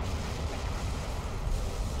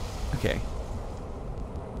 Okay.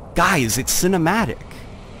 Guys, it's cinematic.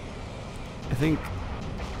 I think...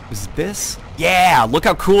 Is this? Yeah! Look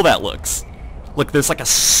how cool that looks! Look, there's like a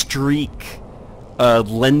streak. A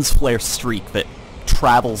lens flare streak that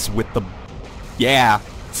travels with the... Yeah!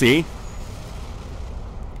 See?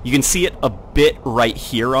 You can see it a bit right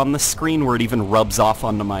here on the screen where it even rubs off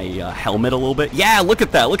onto my helmet a little bit. Yeah, look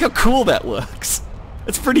at that! Look how cool that looks!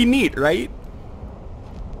 It's pretty neat, right?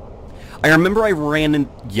 I remember I ran in...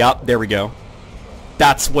 Yup, there we go.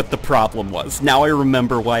 That's what the problem was. Now I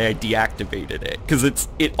remember why I deactivated it. Because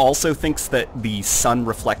it also thinks that the sun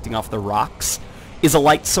reflecting off the rocks is a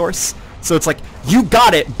light source. So it's like, you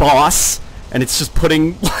got it, boss! And it's just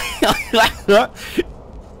putting...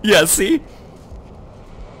 Yeah, see?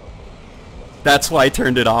 That's why I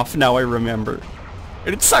turned it off. Now I remember.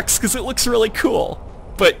 And it sucks because it looks really cool.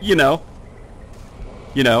 But, you know,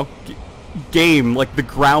 game, like, the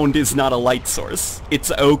ground is not a light source. It's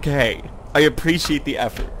okay. I appreciate the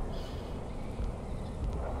effort.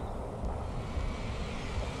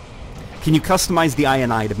 Can you customize the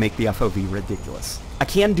INI to make the FOV ridiculous? I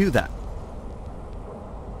can do that.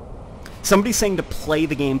 Somebody's saying to play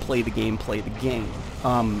the game, play the game, play the game.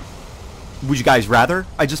 Would you guys rather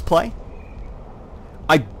I just play?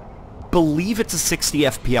 I believe it's a 60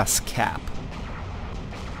 FPS cap.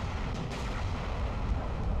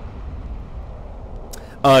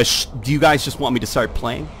 Do you guys just want me to start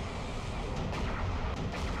playing?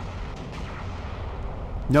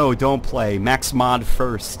 No, don't play. Max mod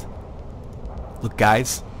first. Look,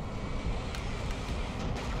 guys.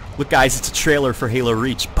 Look, guys, it's a trailer for Halo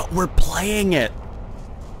Reach, but we're playing it.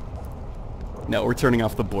 No, we're turning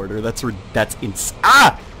off the border. That's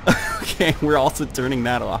Ah! Okay, we're also turning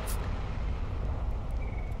that off.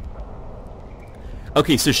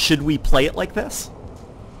 Okay, so should we play it like this?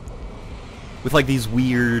 With, like, these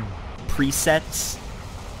weird presets?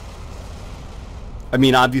 I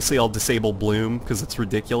mean, obviously I'll disable bloom, because it's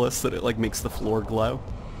ridiculous that it, like, makes the floor glow.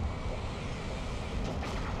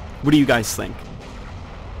 What do you guys think?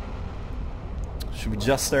 Should we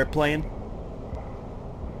just start playing?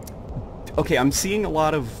 Okay, I'm seeing a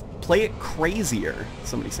lot of... Play it crazier,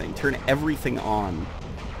 somebody's saying. Turn everything on.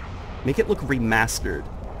 Make it look remastered.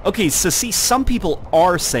 Okay, so see, some people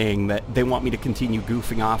are saying that they want me to continue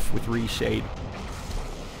goofing off with Reshade.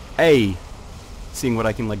 Hey, seeing what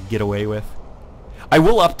I can, like, get away with. I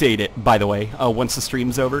will update it, by the way, once the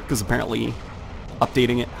stream's over, because apparently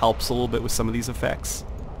updating it helps a little bit with some of these effects.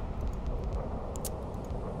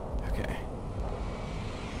 Okay.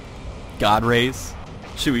 God rays.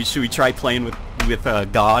 Should we try playing with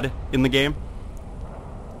God in the game?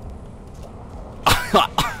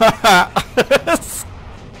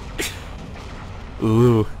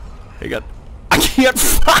 Ooh, I can't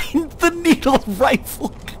find the needle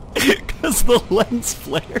rifle because the lens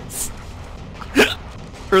flares.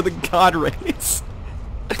 Or the God rays.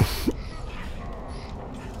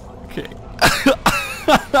 Okay.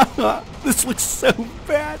 This looks so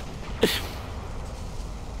bad.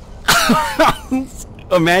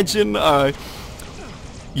 Imagine,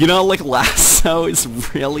 you know, like lasso is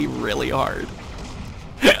really, really hard.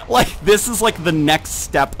 Like, this is like the next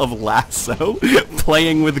step of lasso,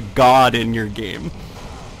 playing with God in your game.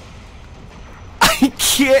 I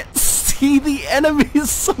can't see the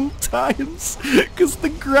enemies sometimes, because the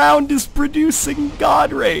ground is producing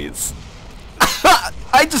God rays.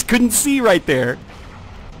 I just couldn't see right there.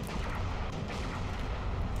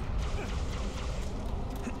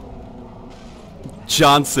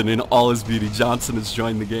 Johnson in all his beauty. Johnson has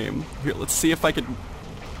joined the game. Here, let's see if I can...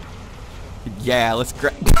 Yeah, let's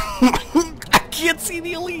grab... I can't see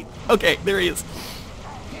the elite. Okay, there he is.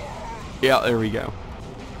 Yeah, there we go.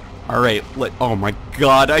 Alright, oh my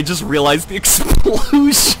god, I just realized the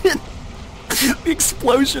explosion! The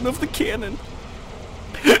explosion of the cannon.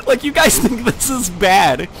 Like, you guys think this is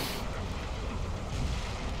bad.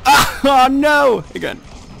 Oh no! Again.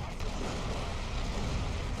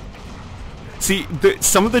 See,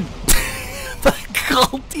 some of the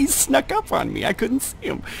difficulty snuck up on me. I couldn't see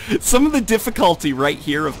him. Some of the difficulty right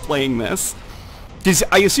here of playing this, because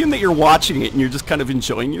I assume that you're watching it and you're just kind of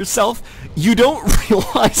enjoying yourself. You don't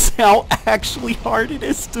realize how actually hard it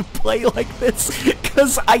is to play like this,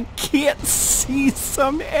 because I can't see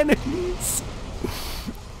some enemies.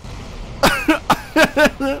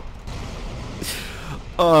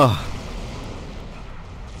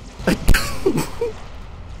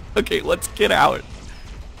 Okay, let's get out.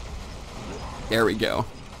 There we go.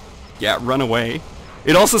 Yeah, run away.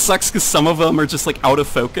 It also sucks because some of them are just like out of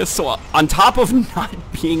focus, so on top of not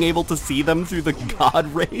being able to see them through the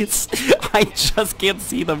God rays, I just can't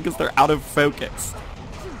see them because they're out of focus.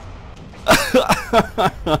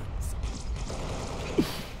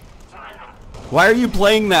 Why are you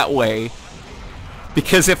playing that way?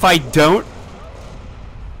 Because if I don't,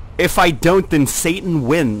 then Satan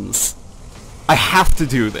wins. I have to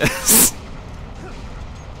do this.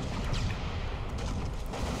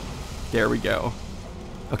 There we go.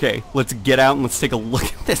 Okay, let's get out and let's take a look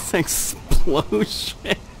at this explosion.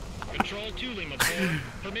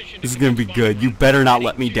 This is gonna be good. You better not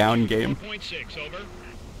let me down, game.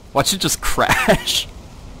 Watch it just crash.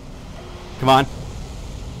 Come on.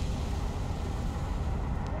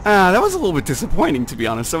 That was a little bit disappointing, to be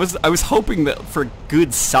honest. I was hoping that for a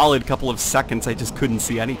good solid couple of seconds I just couldn't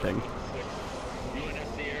see anything.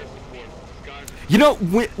 You know,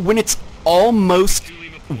 when it's almost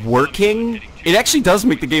working, it actually does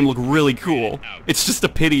make the game look really cool. It's just a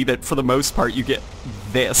pity that for the most part you get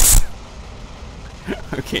this.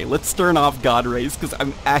 Okay, let's turn off God rays because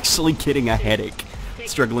I'm actually getting a headache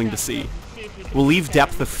struggling to see. We'll leave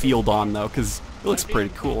depth of field on though because it looks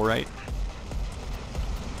pretty cool, right?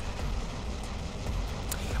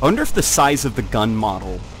 I wonder if the size of the gun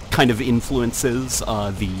model kind of influences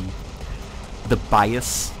the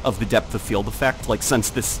bias of the depth of field effect. Like, since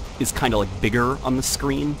this is kind of like bigger on the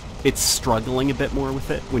screen, it's struggling a bit more with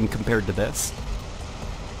it when compared to this.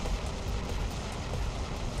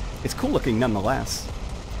 It's cool looking nonetheless.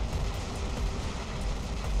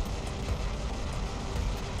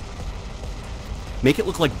 Make it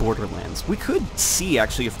look like Borderlands. We could see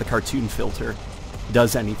actually if the cartoon filter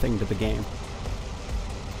does anything to the game.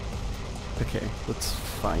 Okay, let's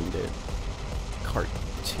find it.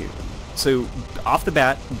 Cartoon. So, off the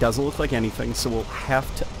bat, doesn't look like anything, so we'll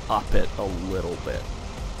have to up it a little bit.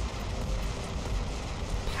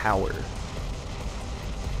 Power.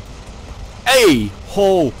 Hey!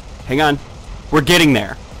 Oh! Hang on. We're getting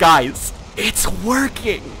there. Guys, it's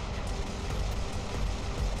working!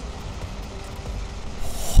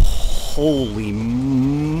 Holy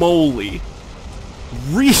moly.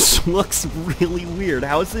 Reese looks really weird.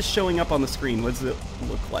 How is this showing up on the screen? What does it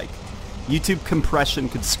look like? YouTube compression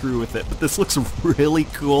could screw with it, but this looks really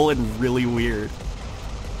cool and really weird.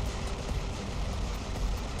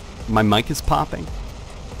 My mic is popping.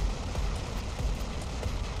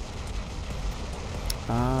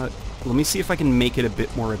 Let me see if I can make it a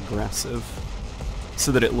bit more aggressive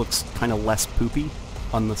so that it looks kind of less poopy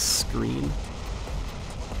on the screen.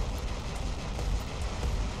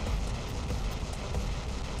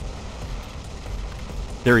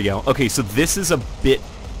 There we go. Okay, so this is a bit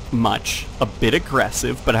much, a bit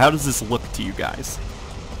aggressive, but how does this look to you guys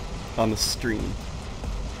on the stream?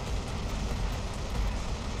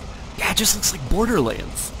 Yeah, it just looks like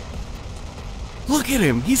Borderlands. Look at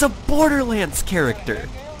him! He's a Borderlands character!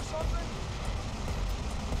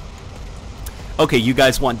 Okay, you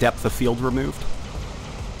guys want depth of field removed?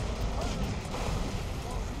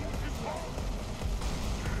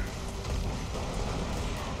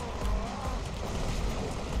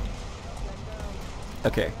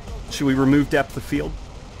 Okay, should we remove depth of field?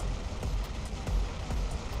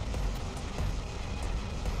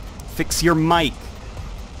 Fix your mic.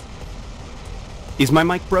 Is my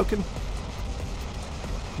mic broken?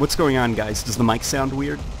 What's going on, guys? Does the mic sound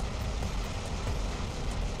weird?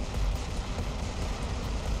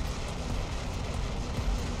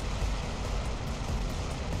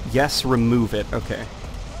 Yes, remove it. Okay.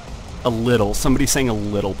 A little. Somebody's saying a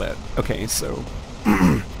little bit. Okay, so...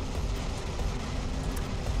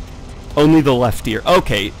 Only the left ear.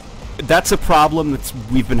 Okay. That's a problem that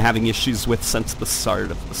we've been having issues with since the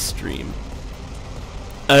start of the stream.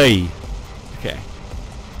 Ay. Okay.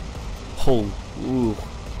 Oh. Ooh.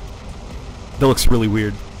 That looks really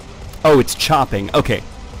weird. Oh, it's chopping. Okay.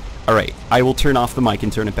 Alright. I will turn off the mic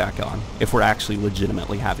and turn it back on if we're actually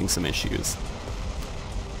legitimately having some issues.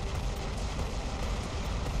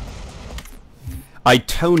 I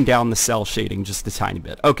toned down the cell shading just a tiny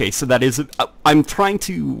bit. Okay, so that is... I'm trying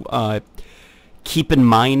to keep in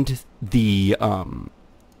mind the... I'm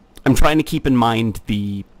trying to keep in mind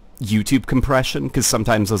the YouTube compression, because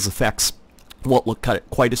sometimes those effects won't look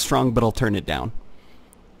quite as strong, but I'll turn it down.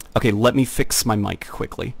 Okay, let me fix my mic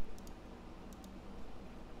quickly.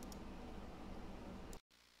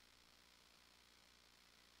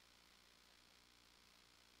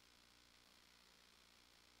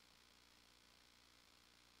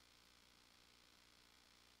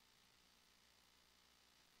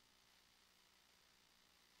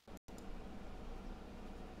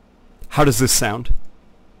 How does this sound?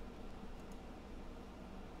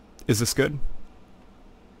 Is this good?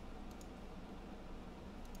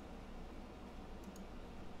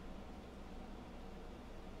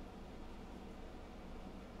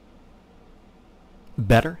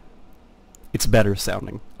 Better? It's better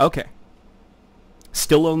sounding. Okay.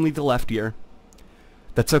 Still only the left ear.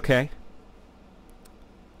 That's okay.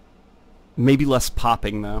 Maybe less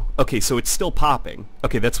popping, though. Okay, so it's still popping.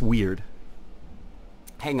 Okay, that's weird.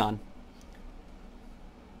 Hang on.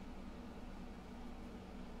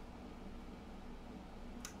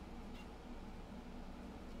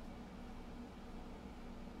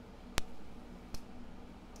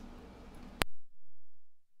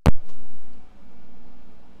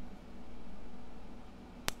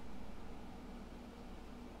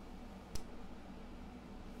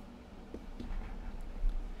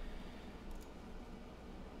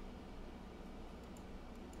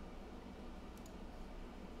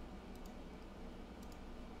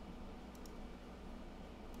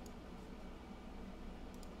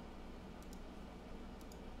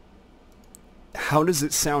 How does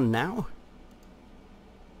it sound now?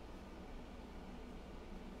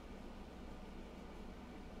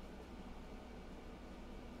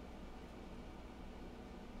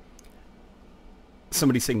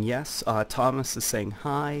 Somebody's saying yes. Thomas is saying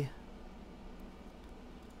hi.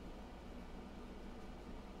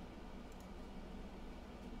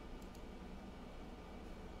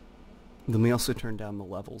 Then we also turn down the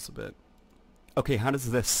levels a bit. Okay, how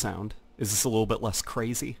does this sound? Is this a little bit less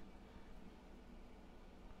crazy?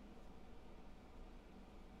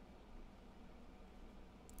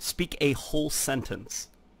 Speak a whole sentence.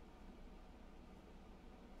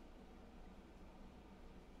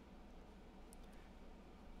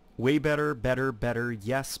 Way better, better, better,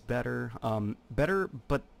 yes, better, better,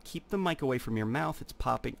 but keep the mic away from your mouth, it's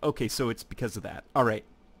popping. Okay, so it's because of that. Alright.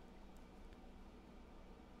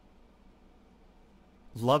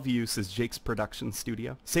 Love you, says Jake's Production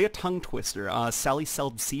Studio. Say a tongue twister. Sally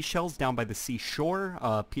sold seashells down by the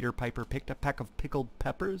seashore. Peter Piper picked a peck of pickled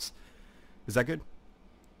peppers. Is that good?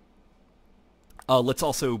 Let's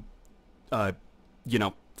also, you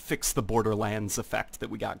know, fix the Borderlands effect that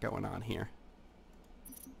we got going on here.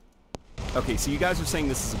 Okay, so you guys are saying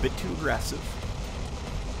this is a bit too aggressive.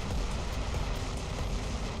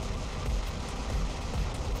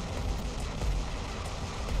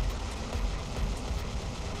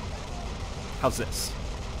 How's this?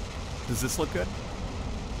 Does this look good?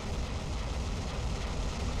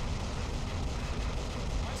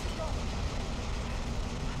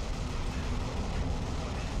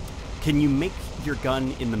 Can you make your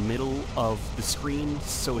gun in the middle of the screen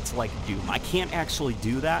so it's like Doom? I can't actually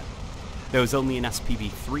do that, that was only an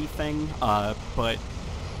SPV3 thing, but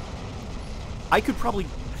I could probably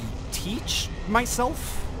teach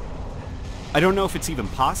myself. I don't know if it's even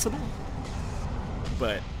possible,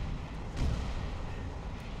 but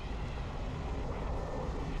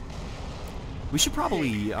we should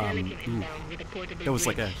probably, ooh, that was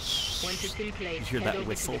like a, did you hear that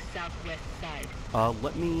whistle?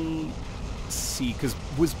 Let me see, because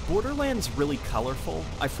was Borderlands really colorful?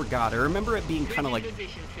 I forgot. I remember it being kind of like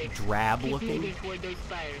drab looking.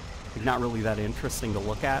 Like not really that interesting to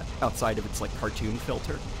look at outside of its like cartoon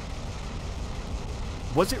filter.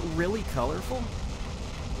 Was it really colorful?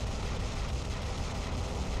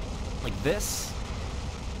 Like this?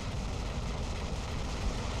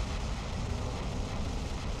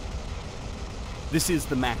 This is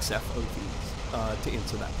the max FOVs, to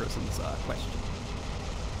answer that person's question.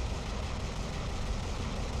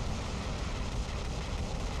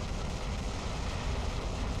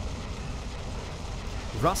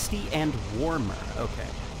 Rusty and warmer, okay.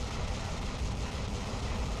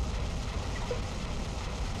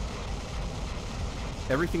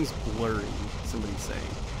 Everything's blurry, somebody's saying.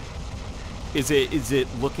 Is it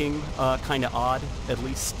looking kind of odd, at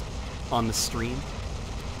least on the stream?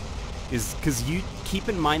 Because you keep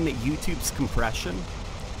in mind that YouTube's compression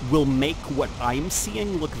will make what I'm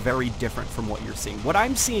seeing look very different from what you're seeing. What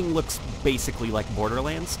I'm seeing looks basically like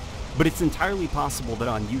Borderlands, but it's entirely possible that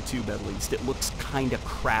on YouTube at least it looks kind of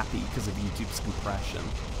crappy because of YouTube's compression.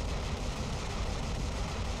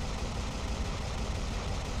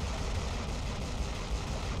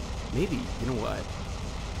 Maybe, you know what?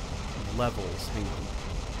 Levels, hang on.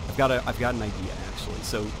 I've got an idea actually.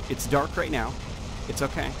 So it's dark right now. It's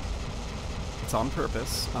okay. It's on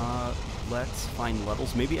purpose. Let's find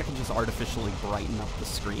levels. Maybe I can just artificially brighten up the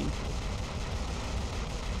screen.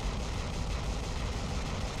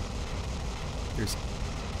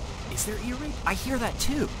 Is there ear rape? I hear that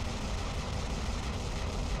too.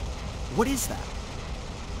 What is that?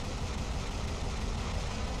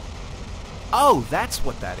 Oh, that's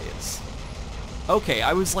what that is. Okay,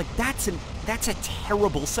 I was like, that's a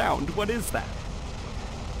terrible sound. What is that?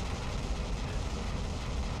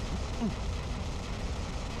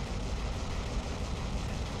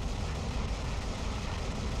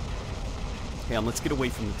 Okay, let's get away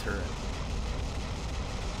from the turret.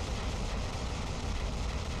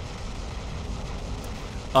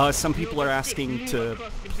 Some people are asking to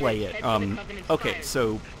play it. Okay,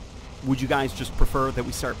 so would you guys just prefer that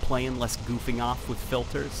we start playing less goofing off with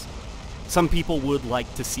filters? Some people would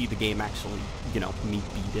like to see the game actually, you know, me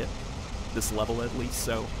beat it. This level at least,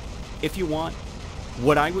 so if you want,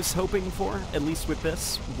 what I was hoping for, at least with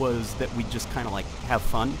this, was that we just kind of like have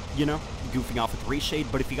fun, you know, goofing off with Reshade,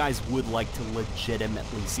 but if you guys would like to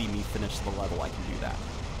legitimately see me finish the level, I can do that.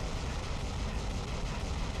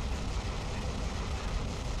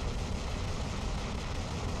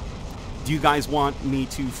 Do you guys want me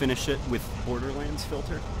to finish it with Borderlands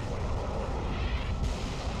filter?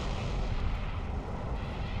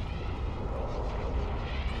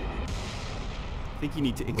 I think you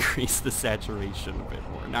need to increase the saturation a bit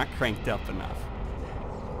more, not cranked up enough.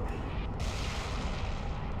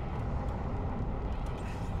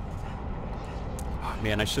 Oh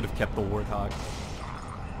man, I should have kept the Warthog.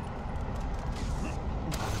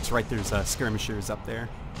 Oh, that's right, there's skirmishers up there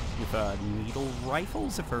with needle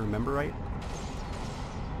rifles, if I remember right.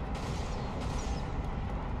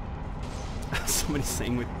 Somebody's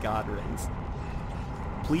saying with God rings.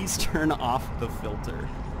 Please turn off the filter.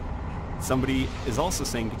 Somebody is also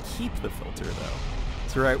saying to keep the filter though.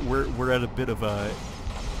 So right, we're at a bit of a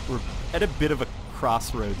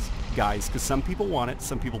crossroads, guys, because some people want it,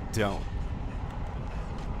 some people don't.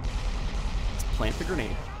 Let's plant the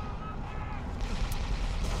grenade.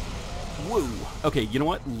 Whoa. Okay, you know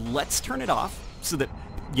what? Let's turn it off so that,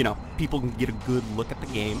 you know, people can get a good look at the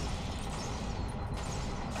game.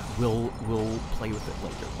 We'll play with it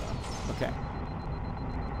later though. Okay.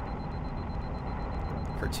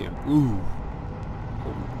 Cartoon. Ooh.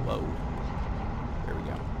 Oh, whoa. There we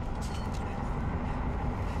go.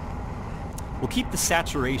 We'll keep the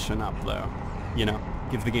saturation up though. You know,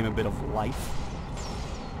 give the game a bit of life.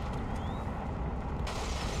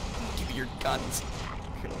 Give me your guns.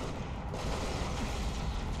 Okay.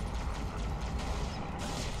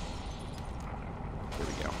 There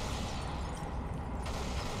we go.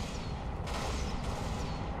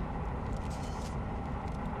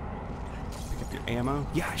 Pick up your ammo.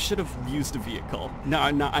 Yeah, I should have used a vehicle. No,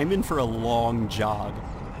 I'm in for a long jog.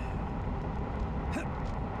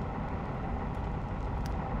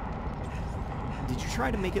 Did you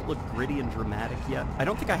try to make it look gritty and dramatic yet? I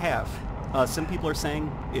don't think I have. Some people are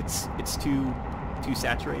saying it's too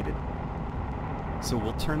saturated. So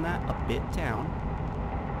we'll turn that a bit down.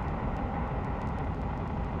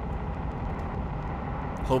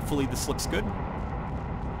 Hopefully this looks good.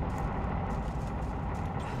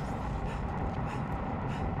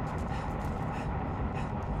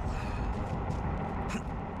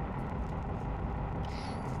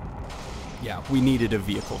 Yeah, we needed a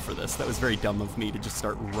vehicle for this. That was very dumb of me to just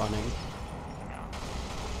start running.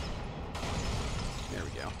 There we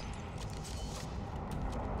go.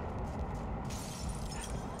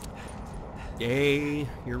 Yay,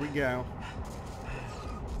 here we go.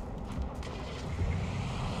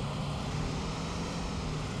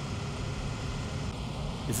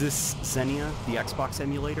 Is this Xenia, the Xbox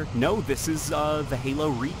emulator? No, this is the Halo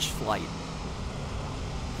Reach flight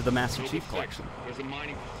for the Master Chief Collection. There's a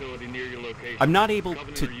mining facility near your location. I'm not able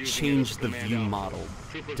to change the view model,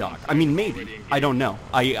 Doc. I mean, maybe. I don't know.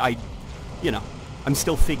 You know, I'm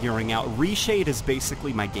still figuring out. Reshade is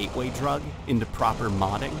basically my gateway drug into proper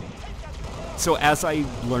modding. So as I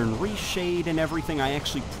learn Reshade and everything, I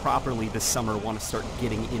actually properly this summer want to start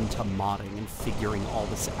getting into modding and figuring all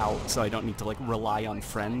this out so I don't need to like rely on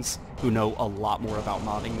friends who know a lot more about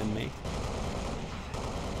modding than me.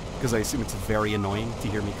 Because I assume it's very annoying to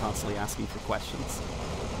hear me constantly asking for questions.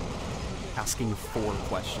 Asking for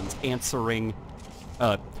questions. Answering,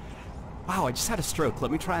 wow, I just had a stroke.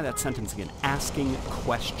 Let me try that sentence again. Asking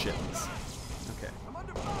questions. Okay. I'm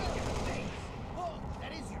under fire. Whoa,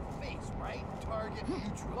 that is your face, right? Target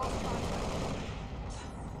neutral.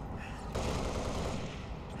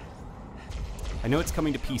 I know it's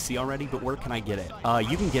coming to PC already, but where can I get it?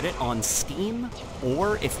 You can get it on Steam,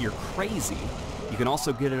 or if you're crazy, you can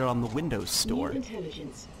also get it on the Windows Store. New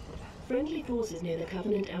intelligence. Friendly forces near the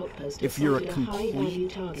Covenant outpost. If you're a have spotted high-value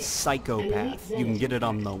complete target. psychopath, you can get it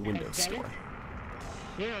on the Windows Store.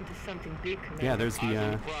 We're onto something big, Commander. Yeah, there's the, Eyes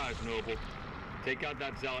on the prize, Noble. Take out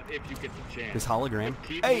that zealot if you get the chance. this hologram. But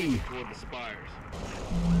keep Hey! moving toward the spires.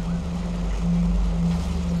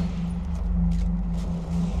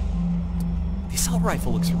 The assault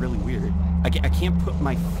rifle looks really weird. I can't put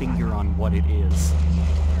my finger on what it is.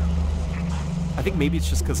 I think maybe it's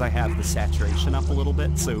just because I have the saturation up a little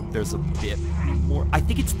bit, so there's a bit more. I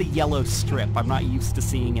think it's the yellow strip. I'm not used to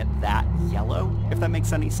seeing it that yellow, if that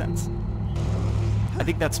makes any sense. I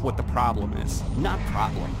think that's what the problem is. Not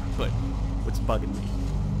problem, but what's bugging me.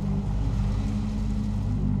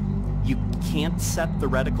 You can't set the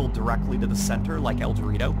reticle directly to the center like El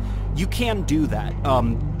Dorito. You can do that,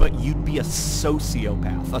 but you'd be a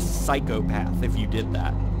sociopath, a psychopath if you did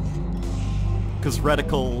that. Because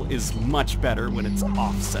reticle is much better when it's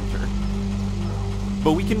off-center.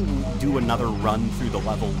 But we can do another run through the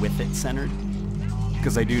level with it centered.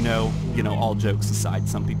 Because I do know, you know, all jokes aside,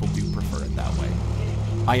 some people do prefer it that way.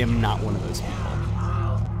 I am not one of those people.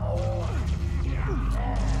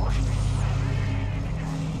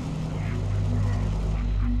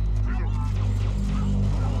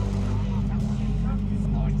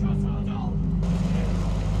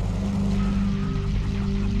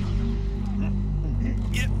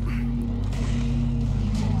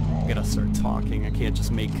 Start talking. I can't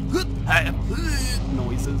just make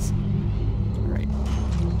noises. Alright.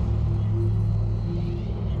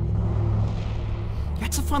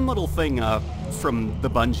 That's a fun little thing from the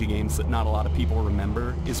Bungie games that not a lot of people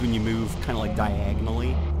remember, is when you move kind of like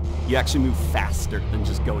diagonally, you actually move faster than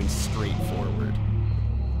just going straight forward.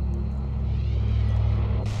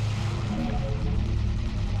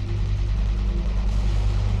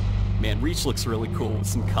 Man, Reach looks really cool with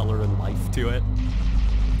some color and life to it.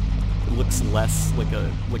 It looks less like a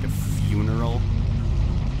funeral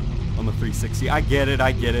on the 360. I get it,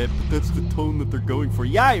 but that's the tone that they're going for.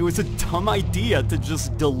 Yeah, it was a dumb idea to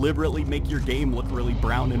just deliberately make your game look really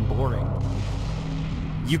brown and boring.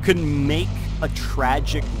 You can make a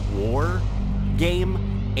tragic war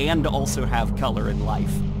game and also have color and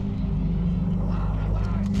life.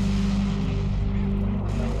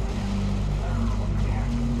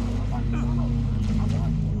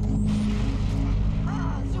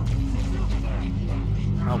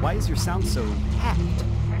 Why is your sound so hacked?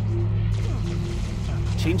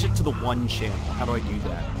 Change it to the one channel. How do I do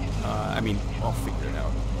that? I mean, I'll figure it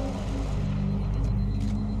out.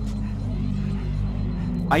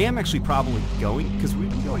 I am actually probably going, because we've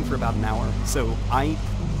been going for about an hour, so I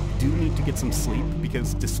do need to get some sleep,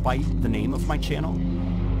 because despite the name of my channel,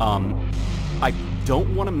 I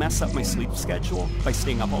don't want to mess up my sleep schedule by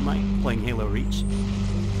staying up all night playing Halo Reach.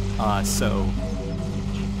 So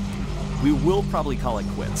we will probably call it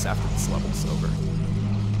quits after this level's over.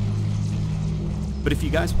 But if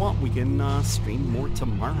you guys want, we can stream more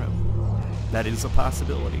tomorrow. That is a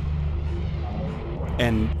possibility.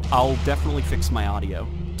 And I'll definitely fix my audio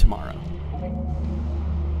tomorrow.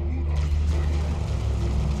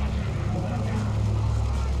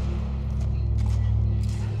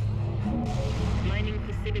 Mining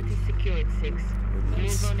facility secured, 6.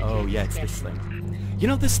 Nice. Move on Oh to yeah, it's this inspection. thing. You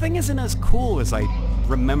know, this thing isn't as cool as I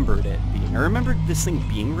remembered it being. I remembered this thing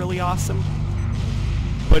being really awesome,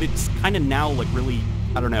 but it's kind of now like really,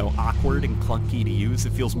 I don't know, awkward and clunky to use.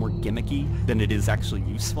 It feels more gimmicky than it is actually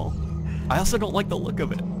useful. I also don't like the look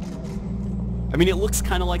of it. I mean, it looks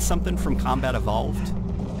kind of like something from Combat Evolved.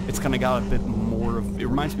 It's kind of got a bit more of, it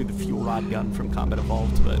reminds me of the fuel rod gun from Combat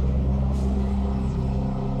Evolved, but...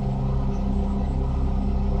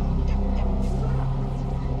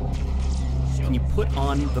 Can you put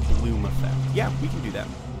on the bloom effect? Yeah, we can do that.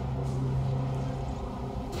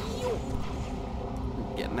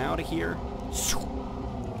 Getting out of here.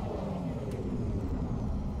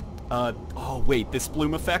 Oh wait, this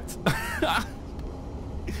bloom effect?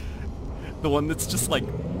 The one that's just like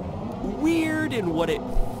weird in what it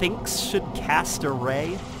thinks should cast a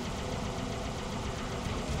ray.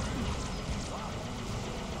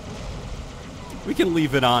 We can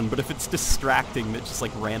leave it on, but if it's distracting that just like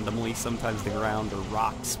randomly sometimes the ground or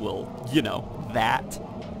rocks will, you know, that.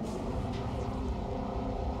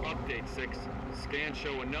 Update 6. Scans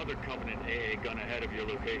show another Covenant AA gun ahead of your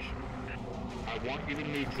location. I want you to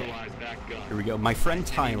neutralize that gun. Here we go. My friend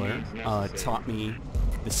Tyler taught me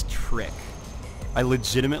this trick. I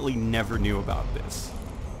legitimately never knew about this.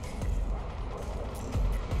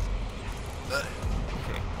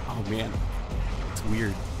 Okay. Oh man, it's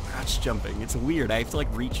weird. Crouch jumping. It's weird. I have to like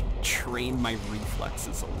train my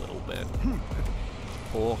reflexes a little bit.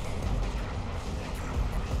 Oh.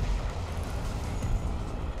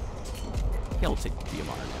 Yeah, I'll take the DMR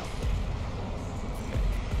now. Okay.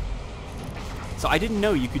 So I didn't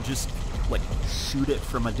know you could just like shoot it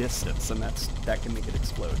from a distance, and that can make it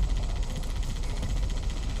explode.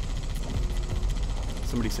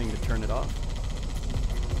 Somebody's saying to turn it off.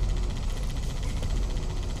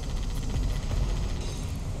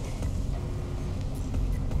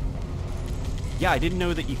 Yeah, I didn't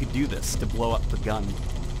know that you could do this to blow up the gun.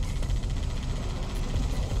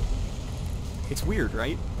 It's weird,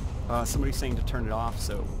 right? Somebody's saying to turn it off,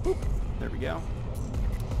 so boop, there we go.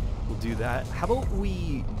 We'll do that. How about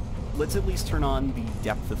let's at least turn on the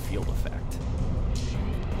depth of field effect.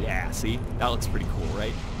 Yeah, see? That looks pretty cool,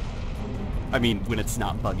 right? I mean, when it's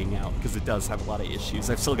not bugging out, because it does have a lot of issues.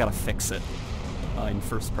 I've still got to fix it in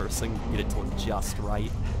first person, get it to look just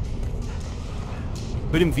right.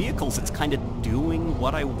 But in vehicles, it's kind of doing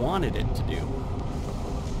what I wanted it to do.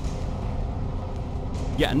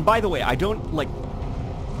 Yeah, and by the way, I don't, like,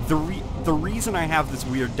 the reason I have this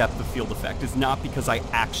weird depth of field effect is not because I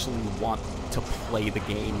actually want to play the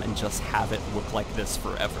game and just have it look like this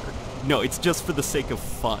forever. No, it's just for the sake of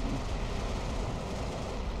fun.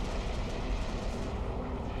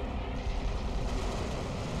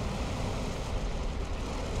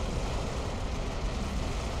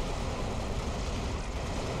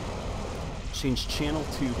 Change channel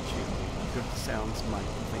to the channel. Good sounds might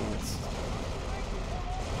advance.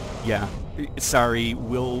 Yeah, sorry,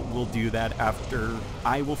 we'll do that after.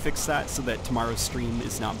 I will fix that so that tomorrow's stream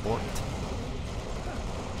is not borked.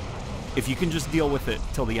 If you can just deal with it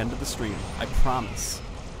till the end of the stream, I promise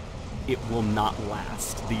it will not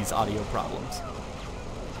last, these audio problems.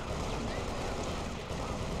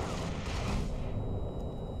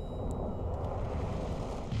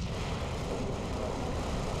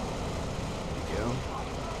 There we go.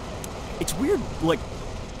 It's weird, like,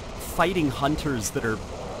 fighting hunters that are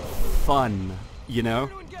fun, you know?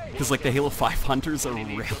 Because like the Halo 5 hunters are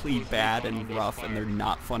really bad and rough and they're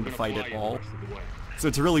not fun to fight at all. So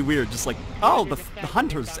it's really weird, just like, oh, the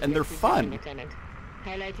hunters, and they're fun.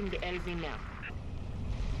 Highlighting the LZ now.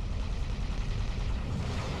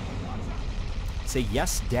 Say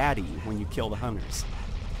yes, daddy, when you kill the hunters.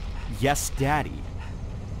 Yes, daddy.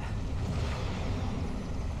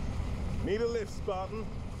 Need a lift, Spartan?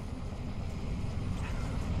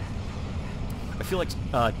 I feel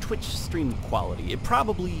like Twitch stream quality, it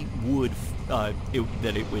probably would, that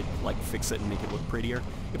it would like fix it and make it look prettier.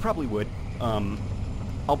 It probably would.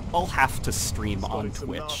 I'll have to stream on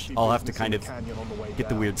Twitch. I'll have to kind of get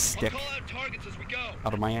the weird stick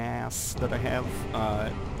out of my ass that I have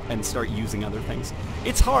and start using other things.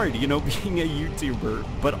 It's hard, you know, being a YouTuber,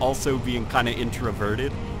 but also being kind of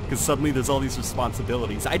introverted, because suddenly there's all these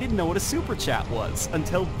responsibilities. I didn't know what a super chat was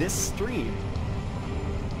until this stream.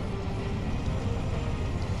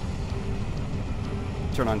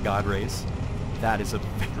 Turn on God Rays. That is a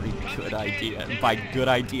very good idea. And by good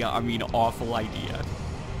idea, I mean awful idea.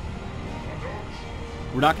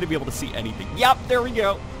 We're not going to be able to see anything. Yep, there we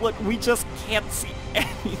go. Look, we just can't see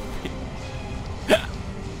anything.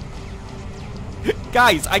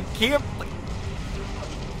 Guys, I can't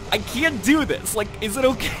do this. Like, is it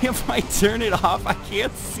okay if I turn it off? I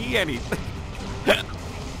can't see anything.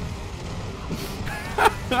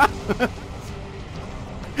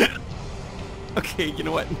 Okay, you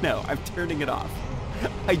know what? No, I'm turning it off.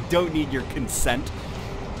 I don't need your consent.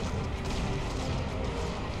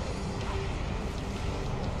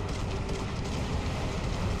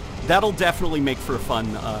 That'll definitely make for a fun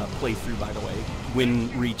playthrough, by the way,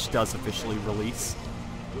 when Reach does officially release.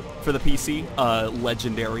 For the PC,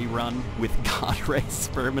 legendary run with God Rays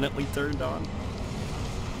permanently turned on.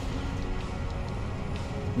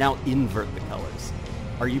 Now invert the colors.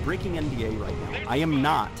 Are you breaking NDA right now? I am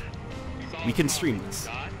not. We can stream this.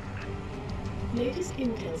 Latest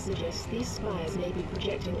intel suggests these spires may be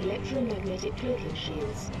projecting electromagnetic cloaking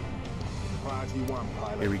shields.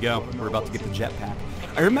 Here we go. We're about to get the jetpack.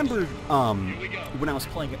 I remember when I was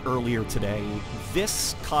playing it earlier today,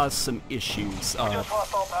 this caused some issues.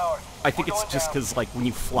 I think it's just because, like, when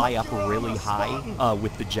you fly up really high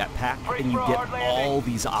with the jetpack and you get all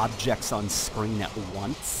these objects on screen at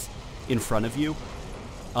once in front of you,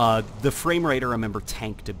 the frame rate, I remember,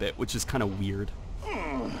 tanked a bit, which is kind of weird.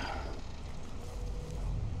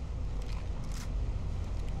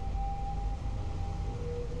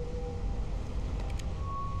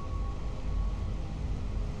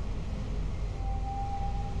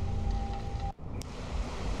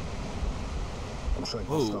 I'm showing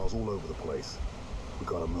hostiles all over the place. We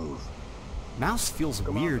gotta move. Mouse feels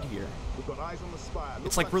weird here. We've got eyes on the spire.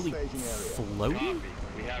 It's like really floating?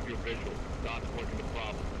 We have your visual. Doc's working the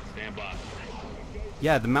problem. Stand by.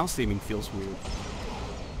 Yeah, the mouse aiming feels weird.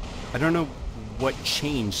 I don't know what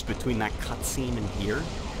changed between that cutscene and here.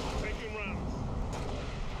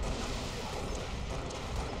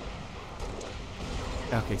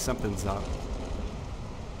 Okay, something's up.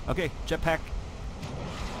 Okay, jetpack.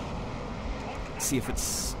 See if it's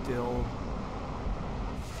still...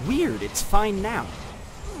 Weird, it's fine now.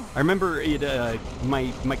 I remember it,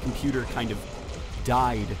 my computer kind of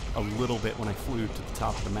died a little bit when I flew to the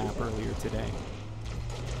top of the map earlier today.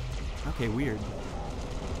 Okay, weird.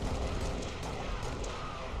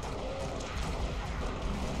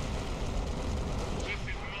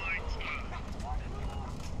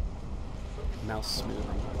 Mouse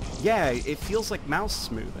smoothing. Yeah, it feels like mouse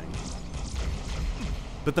smoothing.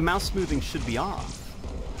 But the mouse smoothing should be off.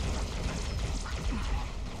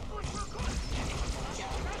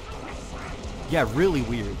 Yeah, really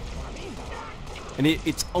weird. And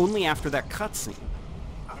it's only after that cutscene.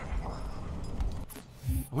 I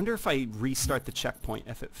wonder if I restart the checkpoint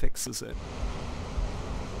if it fixes it.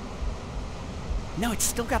 No, it's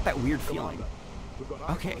still got that weird feeling.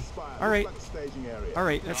 Okay. Alright.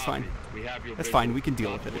 Alright, that's fine. That's fine, we can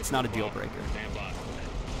deal with it. It's not a deal breaker.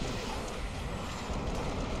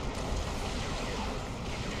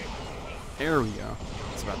 There we go.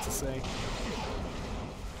 I was about to say.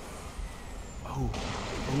 Oh,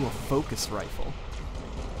 a focus rifle.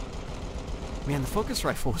 Man, the focus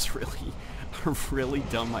rifle was really a really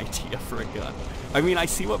dumb idea for a gun. I mean, I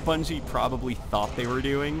see what Bungie probably thought they were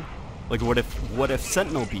doing. Like, what if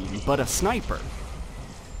Sentinel Beam, but a sniper?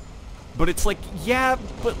 But it's like, yeah,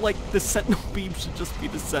 but like the Sentinel Beam should just be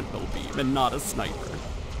the Sentinel Beam and not a sniper.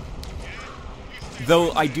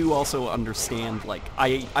 Though I do also understand, like,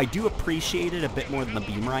 I do appreciate it a bit more than the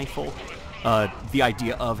beam rifle. The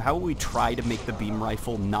idea of how we try to make the beam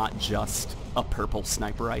rifle not just a purple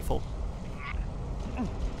sniper rifle.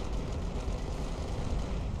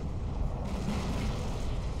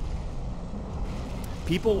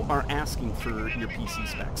 People are asking for your PC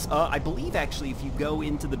specs. I believe, actually, if you go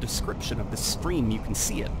into the description of the stream, you can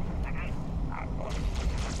see it.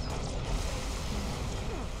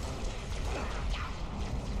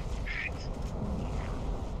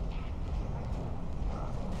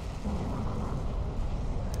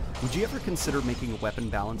 Would you ever consider making a weapon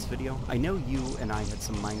balance video? I know you and I had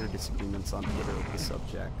some minor disagreements on Twitter over the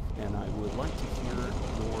subject, and I would like to hear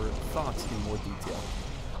your thoughts in more detail.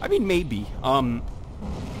 I mean, maybe.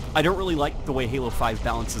 I don't really like the way Halo 5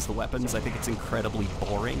 balances the weapons. I think it's incredibly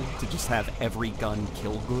boring to just have every gun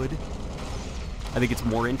kill good. I think it's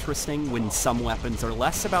more interesting when some weapons are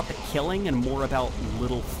less about the killing and more about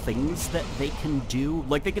little things that they can do.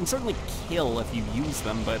 Like, they can certainly kill if you use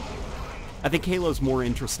them, but I think Halo's more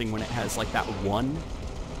interesting when it has, like, that one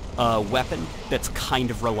weapon that's kind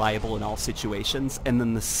of reliable in all situations, and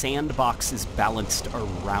then the sandbox is balanced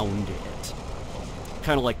around it.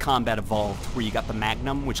 Kind of like Combat Evolved, where you got the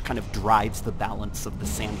Magnum, which kind of drives the balance of the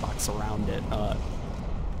sandbox around it.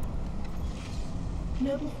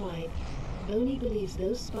 Noble 5, only believes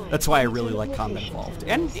those spies... That's why I really like Combat Evolved.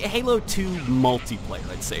 And Halo 2 multiplayer,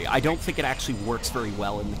 I'd say. I don't think it actually works very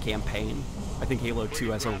well in the campaign. I think Halo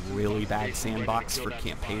 2 has a really bad sandbox for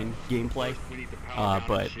campaign gameplay.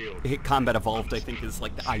 But Combat Evolved, I think, is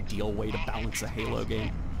like the ideal way to balance a Halo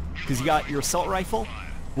game. Because you got your assault rifle,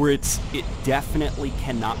 where it definitely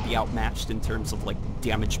cannot be outmatched in terms of like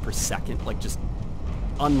damage per second, like just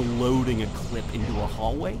unloading a clip into a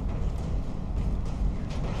hallway.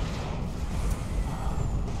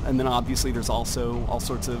 And then obviously there's also all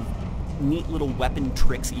sorts of neat little weapon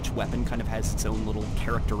tricks. Each weapon kind of has its own little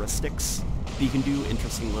characteristics that you can do,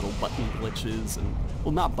 interesting little button glitches, and,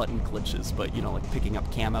 well, not button glitches, but, you know, like picking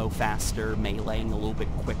up camo faster, meleeing a little bit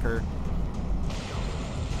quicker.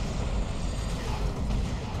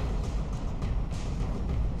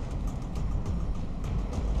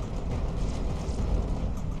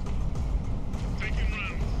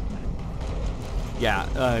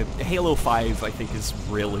 Yeah, Halo 5, I think, is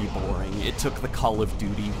really boring. It took the Call of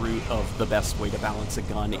Duty route of the best way to balance a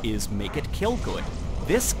gun is make it kill good.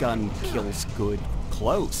 This gun kills good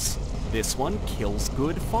close. This one kills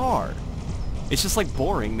good far. It's just, like,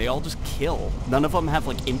 boring. They all just kill. None of them have,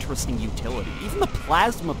 like, interesting utility. Even the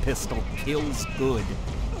plasma pistol kills good.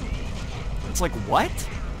 It's like, what?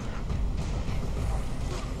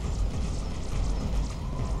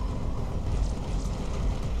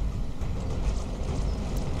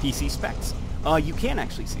 PC specs. You can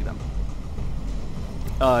actually see them.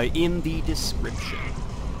 In the description.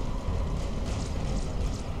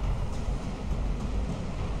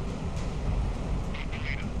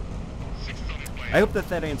 I hope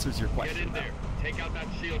that answers your question. Get in there. Take out that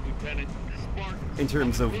shield, Lieutenant. Spark. In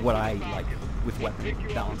terms of what I like with weapon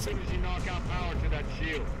balancing. As soon as you knock out power to that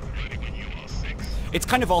shield. It's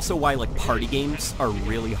kind of also why, like, party games are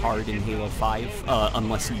really hard in Halo 5,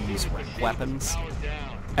 unless you use weapons.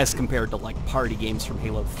 As compared to, like, party games from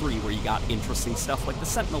Halo 3, where you got interesting stuff like the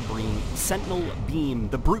Sentinel Beam,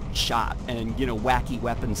 the Brute Shot, and, you know, wacky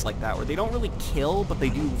weapons like that, where they don't really kill, but they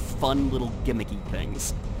do fun little gimmicky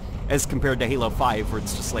things. As compared to Halo 5, where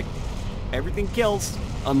it's just like, everything kills,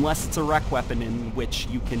 unless it's a rec weapon, in which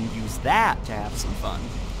you can use that to have some fun.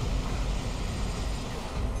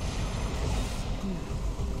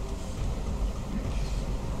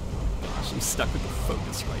 I'm stuck with the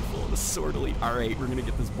focus rifle and the sword elite. Alright, we're gonna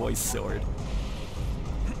get this boy's sword.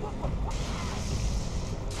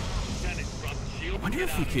 I wonder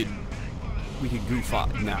if we could goof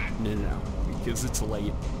off. No, because it's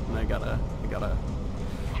late and I gotta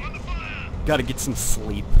get some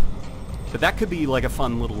sleep. But that could be like a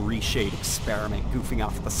fun little Reshade experiment, goofing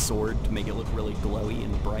off the sword to make it look really glowy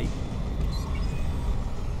and bright.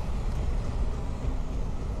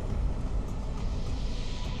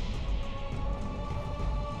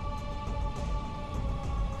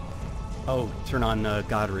 Oh, turn on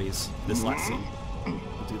God Rays this last scene. We'll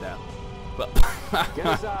do that. But Get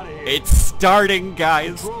us out of here. it's starting,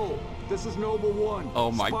 guys. Control. This is Noble 1.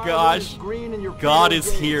 Oh my Spire gosh. is green and your God payload is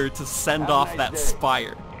engaged. here to send Have a off nice that day.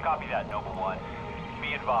 spire. Copy that, Noble 1.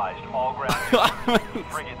 Be advised, all ground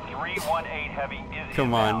frigate 318 Heavy is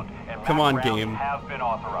Come on. inbound, and Come on, rounds game. have been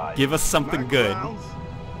authorized. Give us something good. Rounds?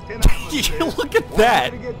 Get out of You this. look at One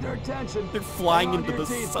that. way to get their attention. They're flying Hang on into to your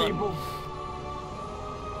the teeth, sun. people.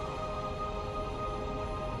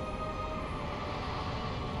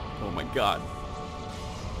 Oh my god.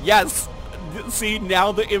 Yes! See,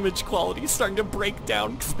 now the image quality is starting to break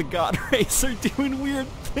down because the God Rays are doing weird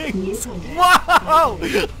things. Whoa!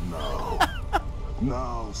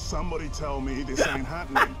 No, somebody tell me this ain't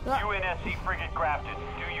happening. UNSC frigate Grafton,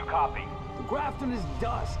 do you copy? The Grafton is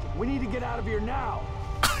dust. We need to get out of here now.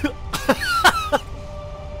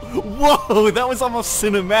 Whoa, that was almost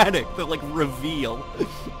cinematic, the, like, reveal.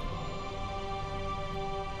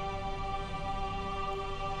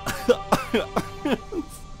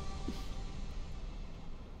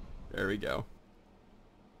 There we go.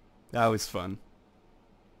 That was fun.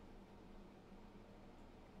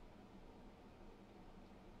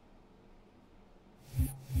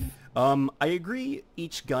 I agree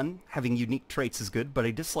each gun having unique traits is good, but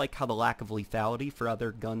I dislike how the lack of lethality for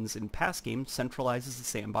other guns in past games centralizes the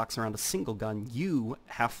sandbox around a single gun you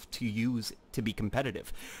have to use to be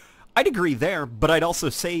competitive. I'd agree there, but I'd also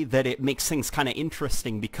say that it makes things kind of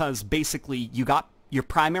interesting because basically you got your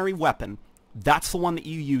primary weapon, that's the one that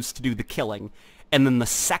you use to do the killing, and then the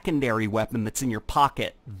secondary weapon that's in your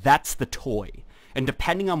pocket, that's the toy. And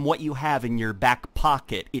depending on what you have in your back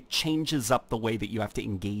pocket, it changes up the way that you have to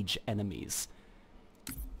engage enemies.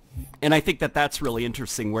 And I think that that's really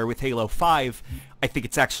interesting, where with Halo 5, I think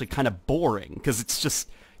it's actually kind of boring, because it's just,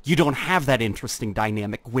 you don't have that interesting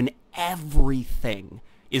dynamic when everything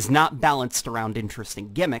is not balanced around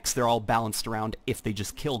interesting gimmicks. They're all balanced around if they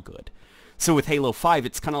just kill good. So with Halo 5,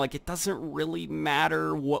 it's kind of like it doesn't really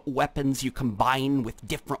matter what weapons you combine with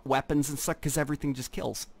different weapons and stuff, because everything just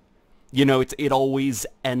kills. You know, it always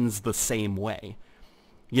ends the same way.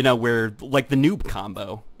 You know, where, like, the noob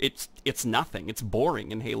combo, it's nothing. It's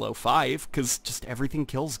boring in Halo 5, because just everything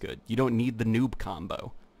kills good. You don't need the noob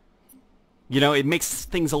combo. You know, it makes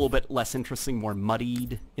things a little bit less interesting, more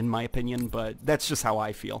muddied, in my opinion, but that's just how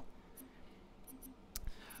I feel.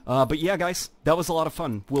 But yeah, guys, that was a lot of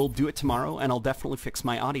fun. We'll do it tomorrow, and I'll definitely fix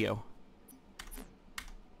my audio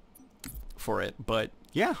for it. But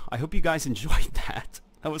yeah, I hope you guys enjoyed that.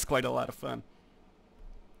 That was quite a lot of fun.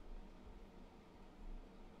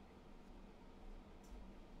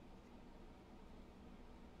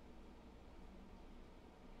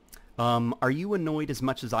 Are you annoyed as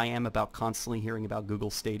much as I am about constantly hearing about Google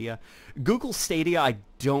Stadia? Google Stadia, I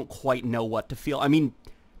don't quite know what to feel. I mean,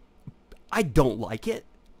 I don't like it.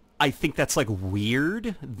 I think that's, like,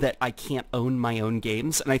 weird that I can't own my own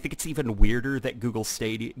games, and I think it's even weirder that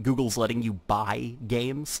Google's letting you buy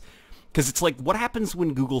games. Because it's like, what happens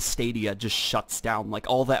when Google Stadia just shuts down? Like,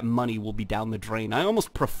 all that money will be down the drain. I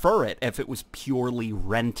almost prefer it if it was purely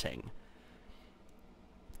renting.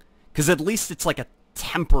 Because at least it's like a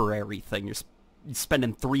temporary thing. You're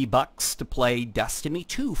spending $3 to play Destiny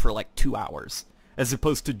 2 for like 2 hours, as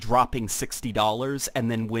opposed to dropping $60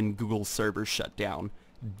 and then when Google's servers shut down,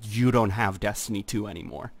 you don't have Destiny 2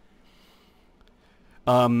 anymore.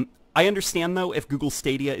 I understand, though, if Google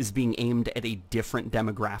Stadia is being aimed at a different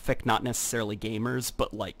demographic, not necessarily gamers,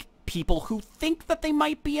 but like people who think that they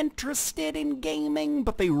might be interested in gaming,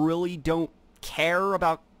 but they really don't care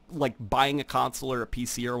about like buying a console or a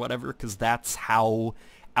PC or whatever, because that's how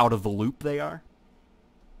out of the loop they are.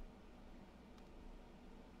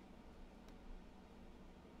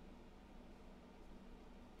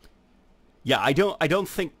 Yeah, I don't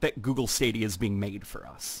think that Google Stadia is being made for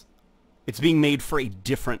us. It's being made for a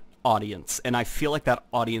different audience, and I feel like that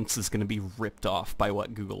audience is going to be ripped off by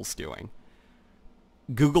what Google's doing.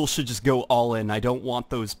 Google should just go all in. I don't want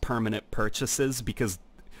those permanent purchases, because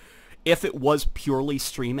if it was purely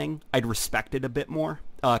streaming, I'd respect it a bit more,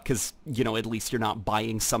 because, you know, at least you're not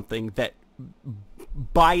buying something that,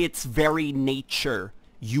 by its very nature,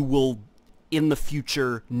 you will, in the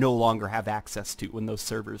future, no longer have access to when those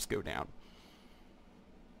servers go down.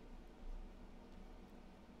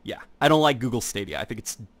 Yeah, I don't like Google Stadia. I think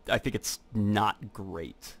it's not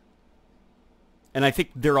great. And I think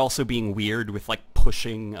they're also being weird with, like,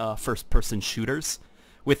 pushing first-person shooters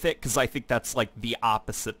with it, because I think that's, like, the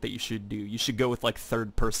opposite that you should do. You should go with, like,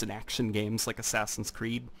 third-person action games like Assassin's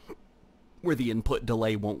Creed, where the input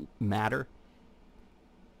delay won't matter.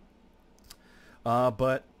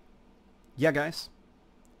 But, yeah, guys.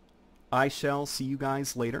 I shall see you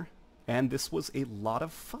guys later, and this was a lot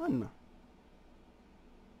of fun.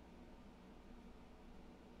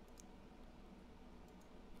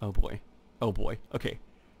 Oh, boy. Oh, boy. Okay.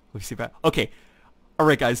 Let me see if I... Okay. All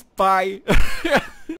right, guys. Bye.